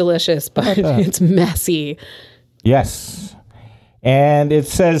absolutely delicious, but it's messy. Yes. And it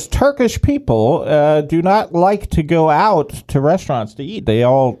says Turkish people do not like to go out to restaurants to eat.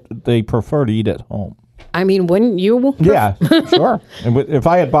 They prefer to eat at home. I mean, wouldn't you? Yeah, sure. If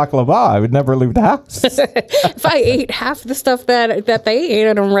I had baklava, I would never leave the house. If I ate half the stuff that they ate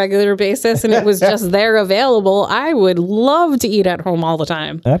on a regular basis and it was just there available, I would love to eat at home all the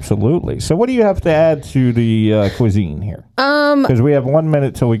time. Absolutely. So what do you have to add to the cuisine here? Because we have 1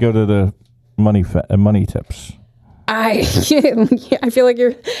 minute till we go to the money tips. I feel like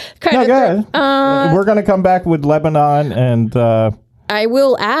you're kind of... Go ahead. We're going to come back with Lebanon and... I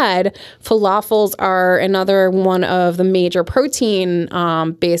will add falafels are another one of the major protein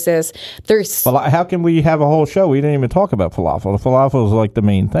bases. Well, how can we have a whole show? We didn't even talk about falafel. The falafel is like the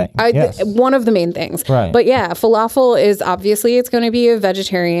main thing. One of the main things. Right. But yeah, falafel is obviously it's going to be a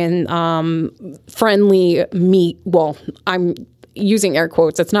vegetarian friendly meat. Well, I'm using air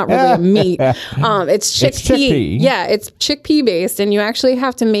quotes. It's not really a meat. It's chickpea. It's chickpea. Yeah, it's chickpea based, and you actually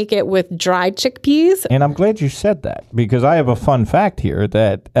have to make it with dried chickpeas. And I'm glad you said that because I have a fun fact here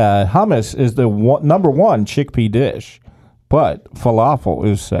that hummus is the number one chickpea dish, but falafel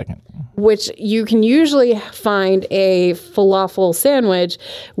is second. Which you can usually find a falafel sandwich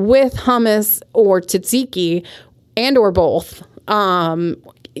with hummus or tzatziki and or both.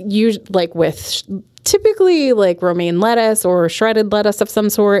 Typically like romaine lettuce or shredded lettuce of some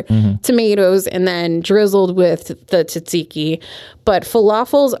sort, tomatoes, and then drizzled with the tzatziki. But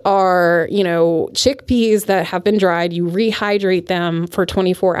falafels are, chickpeas that have been dried. You rehydrate them for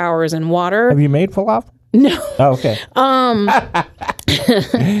 24 hours in water. Have you made falafel? No. Oh, okay. I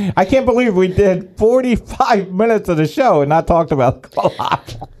can't believe we did 45 minutes of the show and not talked about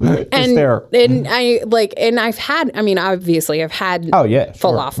falafel. Obviously I've had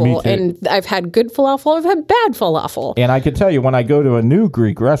falafel, and I've had good falafel. I've had bad falafel. And I can tell you when I go to a new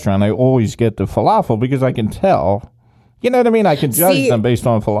Greek restaurant, I always get the falafel because I can tell. You know what I mean? I can judge them based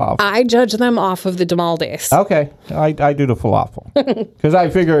on falafel. I judge them off of the Demaldes. Okay. I do the falafel because I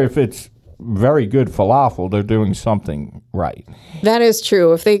figure if it's very good falafel, they're doing something right. That is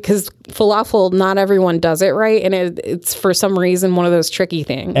true. Because falafel, not everyone does it right, and it's for some reason one of those tricky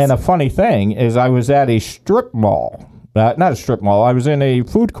things. And a funny thing is, I was at a strip mall, not a strip mall. I was in a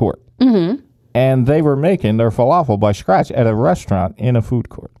food court, and they were making their falafel by scratch at a restaurant in a food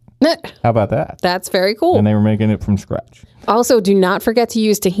court. How about that? That's very cool. And they were making it from scratch. Also, do not forget to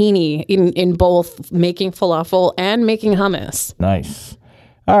use tahini in both making falafel and making hummus. Nice.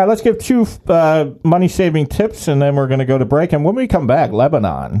 All right, let's give two money-saving tips, and then we're going to go to break. And when we come back,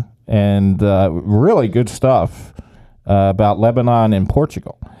 Lebanon, and really good stuff about Lebanon and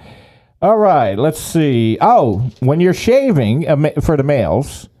Portugal. All right, let's see. Oh, when you're shaving for the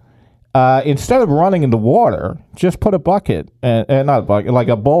males, instead of running in the water, just put a bucket, not a bucket, like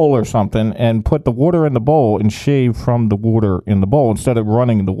a bowl or something, and put the water in the bowl and shave from the water in the bowl instead of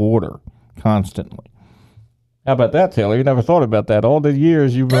running in the water constantly. How about that, Taylor? You never thought about that. All the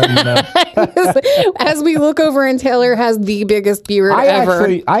years you've been... As we look over, and Taylor has the biggest beard ever.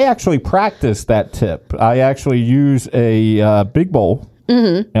 I actually practice that tip. I actually use a big bowl,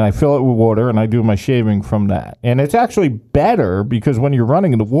 and I fill it with water, and I do my shaving from that. And it's actually better because when you're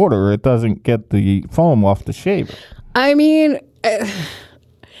running in the water, it doesn't get the foam off the shaver. I mean...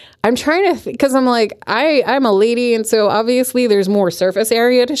 I'm trying to, because I'm like, I'm a lady, and so obviously there's more surface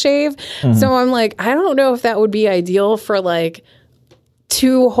area to shave. So I'm like, I don't know if that would be ideal for like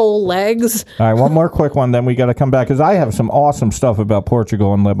 2 whole legs. All right, one more quick one, then we got to come back, because I have some awesome stuff about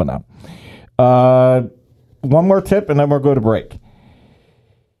Portugal and Lebanon. One more tip, and then we'll go to break.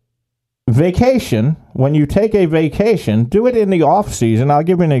 Vacation, when you take a vacation, do it in the off season. I'll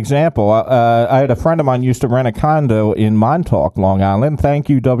give you an example. I had a friend of mine used to rent a condo in Montauk, Long Island. Thank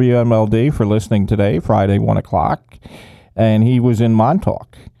you, WMLD, for listening today, Friday, 1 o'clock. And he was in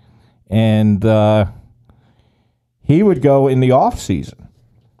Montauk. And he would go in the off season.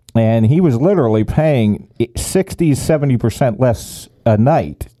 And he was literally paying 60, 70% less a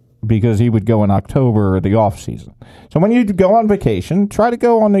night because he would go in October or the off season. So when you go on vacation, try to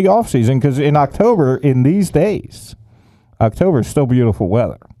go on the off season, because in October, in these days, October is still beautiful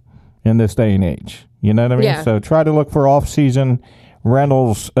weather in this day and age. You know what I mean? Yeah. So try to look for off season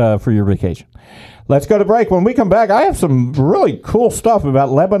rentals for your vacation. Let's go to break. When we come back, I have some really cool stuff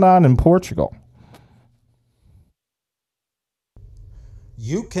about Lebanon and Portugal.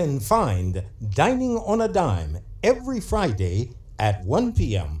 You can find Dining on a Dime every Friday at 1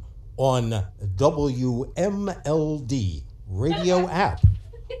 p.m. on WMLD radio app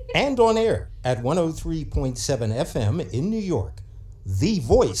and on air at 103.7 FM in New York, the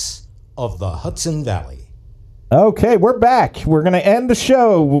voice of the Hudson Valley. Okay, we're back. We're going to end the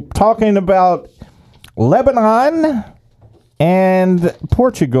show talking about Lebanon and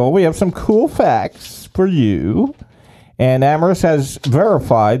Portugal. We have some cool facts for you. And Amaris has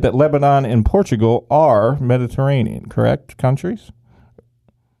verified that Lebanon and Portugal are Mediterranean, correct countries?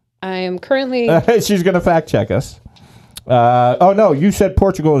 I am currently... She's going to fact check us. Oh, no, you said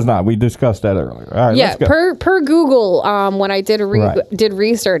Portugal is not. We discussed that earlier. All right, yeah, let's go. per Google, when I did did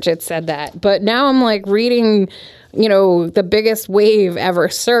research, it said that. But now I'm like reading, the biggest wave ever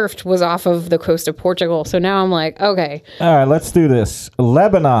surfed was off of the coast of Portugal. So now I'm like, okay. All right, let's do this.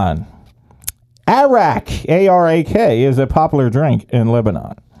 Lebanon. Arak, A-R-A-K, is a popular drink in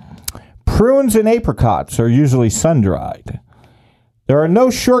Lebanon. Prunes and apricots are usually sun-dried. There are no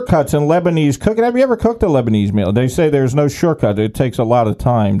shortcuts in Lebanese cooking. Have you ever cooked a Lebanese meal? They say there's no shortcut. It takes a lot of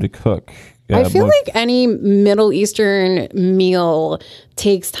time to cook. I feel like any Middle Eastern meal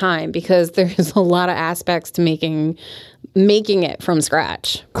takes time because there's a lot of aspects to making it from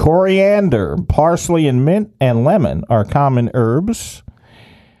scratch. Coriander, parsley, and mint and lemon are common herbs.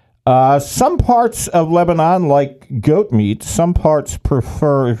 Some parts of Lebanon like goat meat. Some parts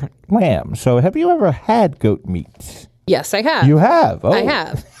prefer lamb. So have you ever had goat meat? Yes, I have. You have? Oh. I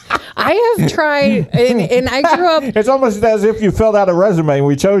have. I have tried, and I grew up... It's almost as if you filled out a resume and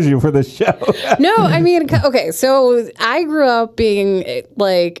we chose you for this show. No, I mean, okay, so I grew up being,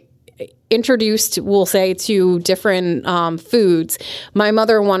 introduced, we'll say, to different foods. My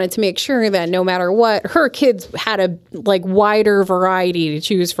mother wanted to make sure that no matter what, her kids had a wider variety to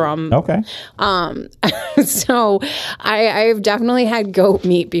choose from. Okay. So I've definitely had goat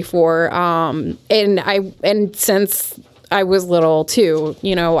meat before, and since I was little too,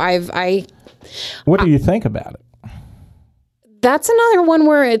 What do you think about it? That's another one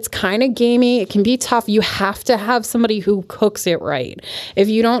where it's kind of gamey. It can be tough. You have to have somebody who cooks it right. If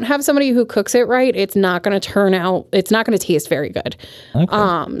you don't have somebody who cooks it right, it's not going to turn out, it's not going to taste very good.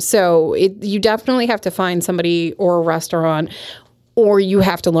 Okay. So you definitely have to find somebody or a restaurant, or you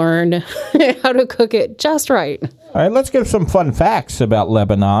have to learn how to cook it just right. All right, let's give some fun facts about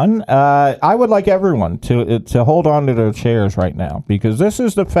Lebanon. I would like everyone to hold on to their chairs right now, because this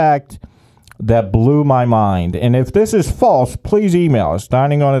is the fact that blew my mind. And if this is false, please email us,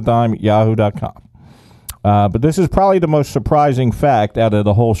 diningonadime@yahoo.com. But this is probably the most surprising fact out of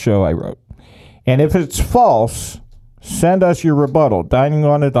the whole show I wrote. And if it's false, send us your rebuttal,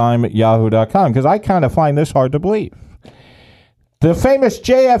 diningonadime@yahoo.com, because I kind of find this hard to believe. The famous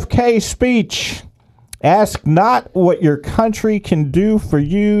JFK speech, ask not what your country can do for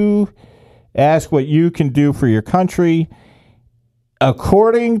you, ask what you can do for your country.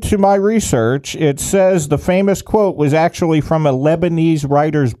 According to my research, it says the famous quote was actually from a Lebanese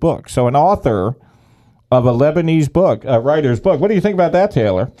writer's book. So an author of a Lebanese book, a writer's book. What do you think about that,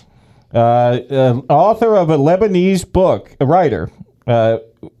 Taylor? Author of a Lebanese book, a writer,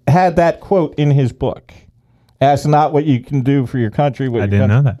 had that quote in his book. Ask not what you can do for your country. I didn't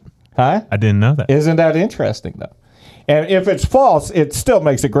know that. Huh? I didn't know that. Isn't that interesting, though? And if it's false, it still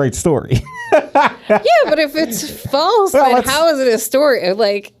makes a great story. Yeah, but if it's false, then how is it a story?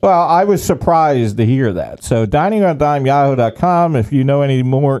 Well, I was surprised to hear that. So, diningonadime.yahoo.com if you know any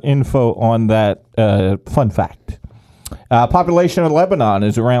more info on that fun fact. Population of Lebanon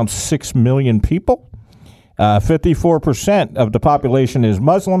is around 6 million people. 54% of the population is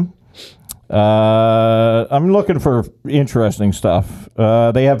Muslim. I'm looking for interesting stuff.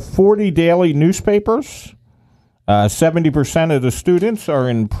 They have 40 daily newspapers. 70% of the students are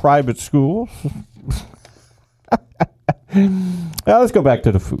in private schools. Let's go back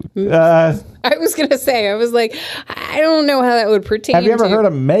to the food. I was going to say, I don't know how that would pertain to... Have you ever heard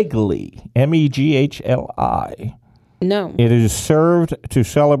of Megli? M-E-G-H-L-I. No. It is served to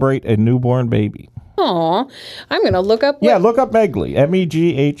celebrate a newborn baby. Aw, I'm going to look up... Yeah, look up Megli,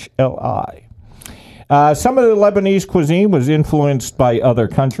 M-E-G-H-L-I. Some of the Lebanese cuisine was influenced by other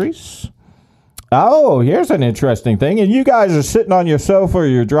countries. Oh, here's an interesting thing. And you guys are sitting on your sofa, or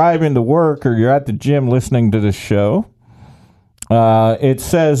you're driving to work, or you're at the gym listening to this show. It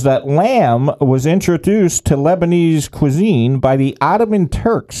says that lamb was introduced to Lebanese cuisine by the Ottoman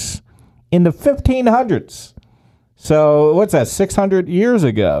Turks in the 1500s. So what's that, 600 years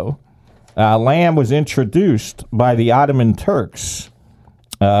ago? Lamb was introduced by the Ottoman Turks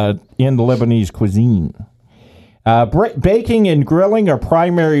in the Lebanese cuisine. Baking and grilling are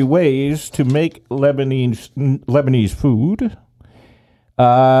primary ways to make Lebanese food.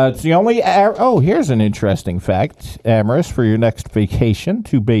 It's the only... here's an interesting fact, Amaris, for your next vacation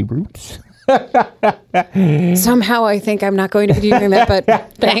to Beirut. Somehow I think I'm not going to be doing that, but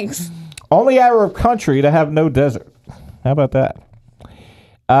thanks. Only Arab country to have no desert. How about that?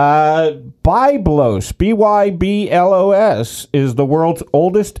 Byblos, B-Y-B-L-O-S, is the world's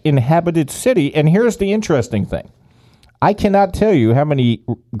oldest inhabited city. And here's the interesting thing. I cannot tell you how many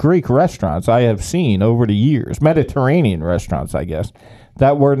Greek restaurants I have seen over the years, Mediterranean restaurants, I guess,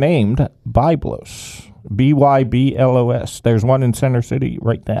 that were named Byblos. Byblos. There's one in Center City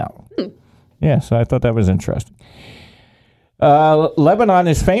right now. Yeah, so I thought that was interesting. Lebanon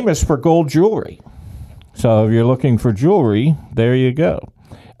is famous for gold jewelry. So if you're looking for jewelry, there you go.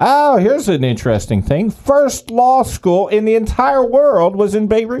 Oh, here's an interesting thing. First law school in the entire world was in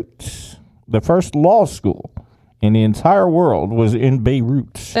Beirut. The first law school in the entire world was in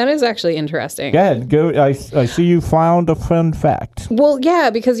Beirut. That is actually interesting. Go ahead. Go. I see you found a fun fact. Well,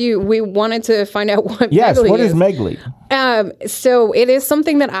 yeah, because we wanted to find out what Yes, Megli what is Megli? So it is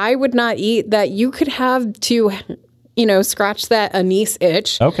something that I would not eat that you could have to, scratch that anise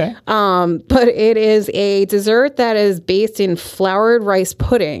itch. Okay. But it is a dessert that is based in floured rice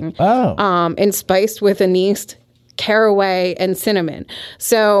pudding. Oh. And spiced with anise, caraway, and cinnamon.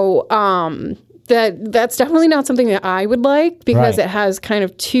 So that's definitely not something that I would like because Right. it has kind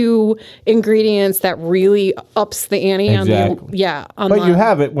of two ingredients that really ups the ante Exactly. But you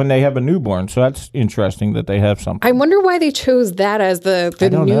have it when they have a newborn, so that's interesting that they have something. I wonder why they chose that as the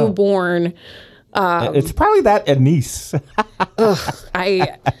don't know. newborn. It's probably that anise.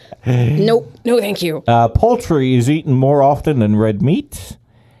 Nope, no, thank you. Poultry is eaten more often than red meat.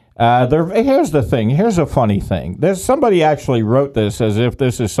 Here's the thing. Here's a funny thing. There's somebody actually wrote this as if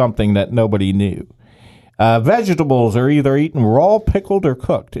this is something that nobody knew. Vegetables are either eaten raw, pickled, or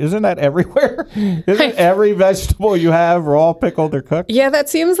cooked. Isn't that everywhere? Isn't every vegetable you have raw, pickled, or cooked? Yeah, that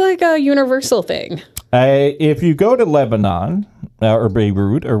seems like a universal thing. If you go to Lebanon or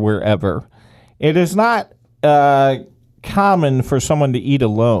Beirut or wherever, it is not common for someone to eat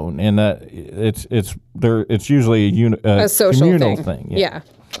alone, and it's usually a social communal thing. Yeah.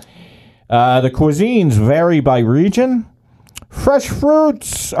 The cuisines vary by region. Fresh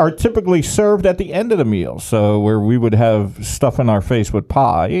fruits are typically served at the end of the meal. So where we would have stuff in our face with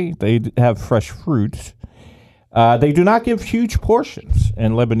pie, they have fresh fruits. They do not give huge portions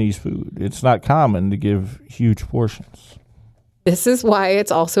in Lebanese food. It's not common to give huge portions. This is why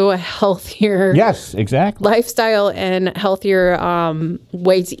it's also a healthier Yes, exactly. lifestyle and healthier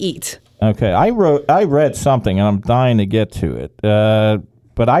way to eat. Okay, I read something, and I'm dying to get to it.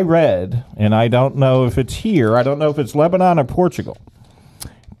 But I read, and I don't know if it's here. I don't know if it's Lebanon or Portugal.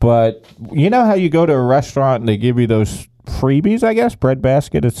 But you know how you go to a restaurant and they give you those freebies, I guess, bread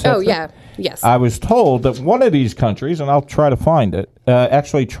basket, etc.? Oh, yeah. Yes. I was told that one of these countries, and I'll try to find it,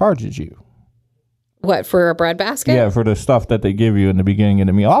 actually charges you. What, for a bread basket? Yeah, for the stuff that they give you in the beginning of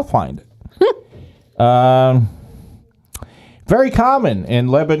the meal. I'll find it. Very common in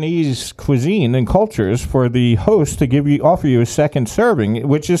Lebanese cuisine and cultures for the host to offer you a second serving,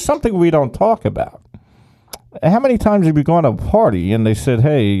 which is something we don't talk about. How many times have you gone to a party and they said,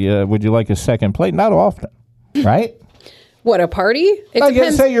 hey, would you like a second plate? Not often, right? What, a party? It Like,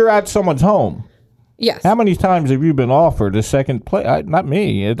 depends. say you're at someone's home. Yes. How many times have you been offered a second plate? Not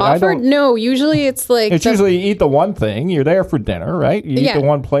me. I Offered? don't. No, usually it's like... It's usually you eat the one thing. You're there for dinner, right? You eat Yeah. the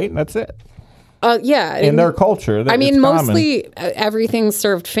one plate and that's it. yeah. In their culture, I mean, it's common. mostly everything's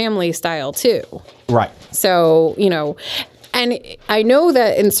served family style, too. Right. So, and I know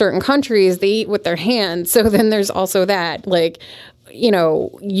that in certain countries they eat with their hands. So then there's also that,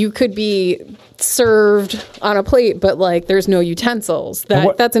 you could be served on a plate, but there's no utensils.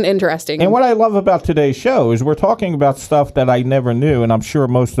 That's an interesting. And what I love about today's show is we're talking about stuff that I never knew, and I'm sure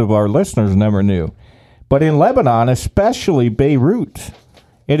most of our listeners never knew. But in Lebanon, especially Beirut,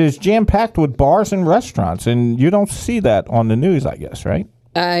 it is jam-packed with bars and restaurants, and you don't see that on the news, I guess, right?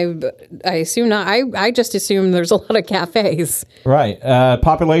 I assume not. I just assume there's a lot of cafes. Right.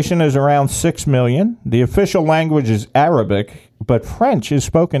 Population is around 6 million. The official language is Arabic, but French is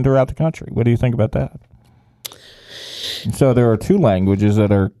spoken throughout the country. What do you think about that? So there are two languages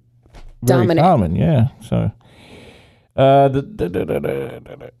that are very Dominant. common. Yeah. So,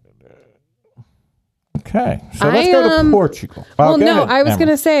 okay. So let's go to Portugal. Well, go no, ahead, I was Amber.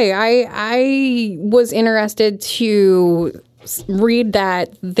 going to say I was interested to read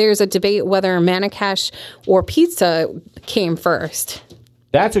that there's a debate whether Marrakesh or pizza came first.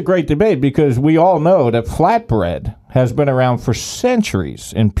 That's a great debate because we all know that flatbread has been around for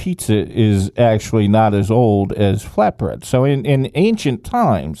centuries and pizza is actually not as old as flatbread. So in ancient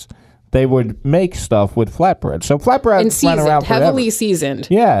times, they would make stuff with flatbread. So flatbread And went around seasoned, forever. heavily seasoned.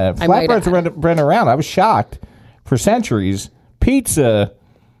 Yeah, I might flatbread's been around. I was shocked for centuries. Pizza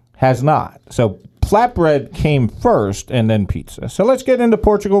has not. So flatbread came first and then pizza. So let's get into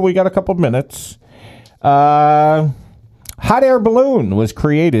Portugal. We got a couple minutes. Hot air balloon was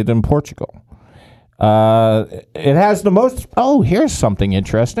created in Portugal. It has the most... Oh, here's something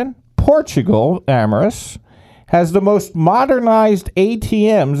interesting. Portugal, Amaris, has the most modernized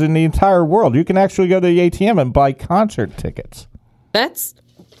ATMs in the entire world. You can actually go to the ATM and buy concert tickets.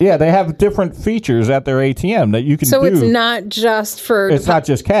 Yeah, they have different features at their ATM that you can do. So it's not just for... It's not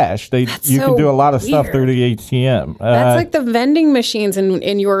just cash. You can do a lot of stuff through the ATM. That's like the vending machines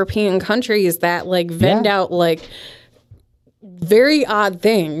in European countries that like vend out like very odd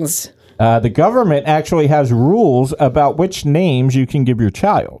things. The government actually has rules about which names you can give your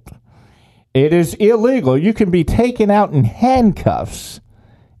child. It is illegal. You can be taken out in handcuffs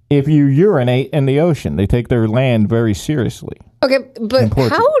if you urinate in the ocean. They take their land very seriously. Okay, but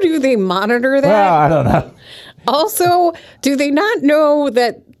how do they monitor that? Well, I don't know. Also, do they not know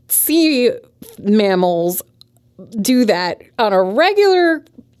that sea mammals do that on a regular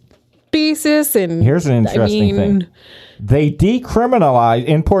basis? And here's an interesting thing. They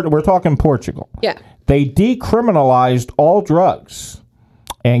decriminalized, we're talking Portugal. Yeah. They decriminalized all drugs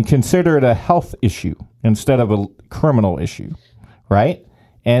and consider it a health issue instead of a criminal issue, right?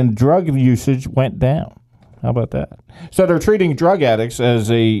 And drug usage went down. How about that? So they're treating drug addicts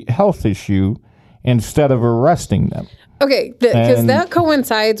as a health issue instead of arresting them. Okay, because that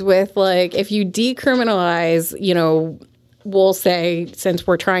coincides with, like, if you decriminalize, we'll say, since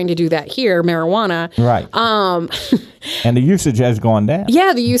we're trying to do that here, marijuana. Right. And the usage has gone down.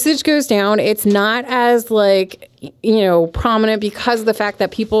 Yeah, the usage goes down. It's not as, like, prominent because of the fact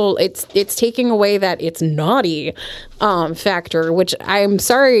that people, it's taking away that it's naughty factor, which I'm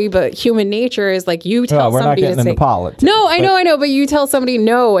sorry, but human nature is like you tell somebody to say. Into politics. No, I know, but you tell somebody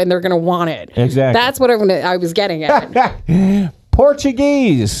no and they're going to want it. Exactly. That's what I was getting at.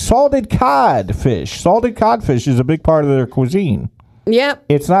 Portuguese, salted codfish. Salted codfish is a big part of their cuisine. Yep.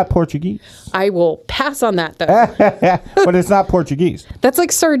 It's not Portuguese. I will pass on that, though. But it's not Portuguese. That's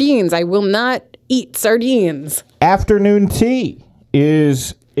like sardines. I will not eat sardines. Afternoon tea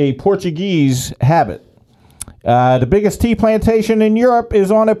is a Portuguese habit. The biggest tea plantation in Europe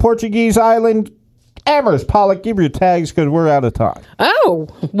is on a Portuguese island. Amherst, Pollock, give your tags because we're out of time. Oh,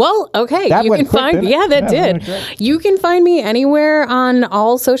 well, okay. That you went can quick, find didn't it? that did. You can find me anywhere on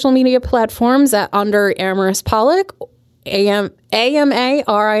all social media platforms under Amherst Pollock,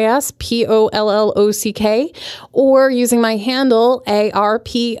 AMARISPOLLOCK, or using my handle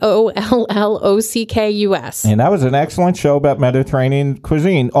ARPOLLOCKUS. And that was an excellent show about Mediterranean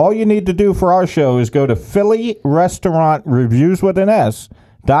cuisine. All you need to do for our show is go to Philly Restaurant Reviews with an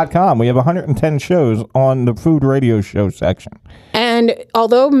S.com. We have 110 shows on the food radio show section. And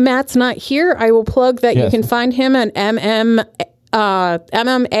although Matt's not here, I will plug that you can find him at MMARTEA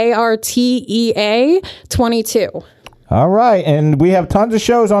 22. All right, and we have tons of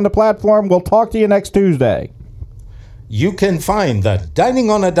shows on the platform. We'll talk to you next Tuesday. You can find the Dining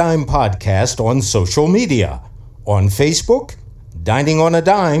on a Dime podcast on social media. On Facebook, Dining on a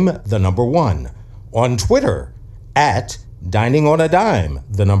Dime, the number 1. On Twitter, @Dining on a Dime,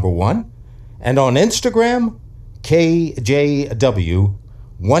 the number 1. And on Instagram,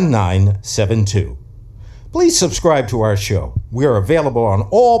 KJW1972. Please subscribe to our show. We are available on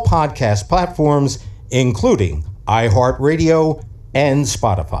all podcast platforms, including iHeartRadio and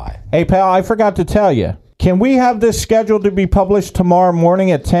Spotify. Hey, pal, I forgot to tell you. Can we have this scheduled to be published tomorrow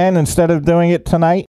morning at 10 instead of doing it tonight?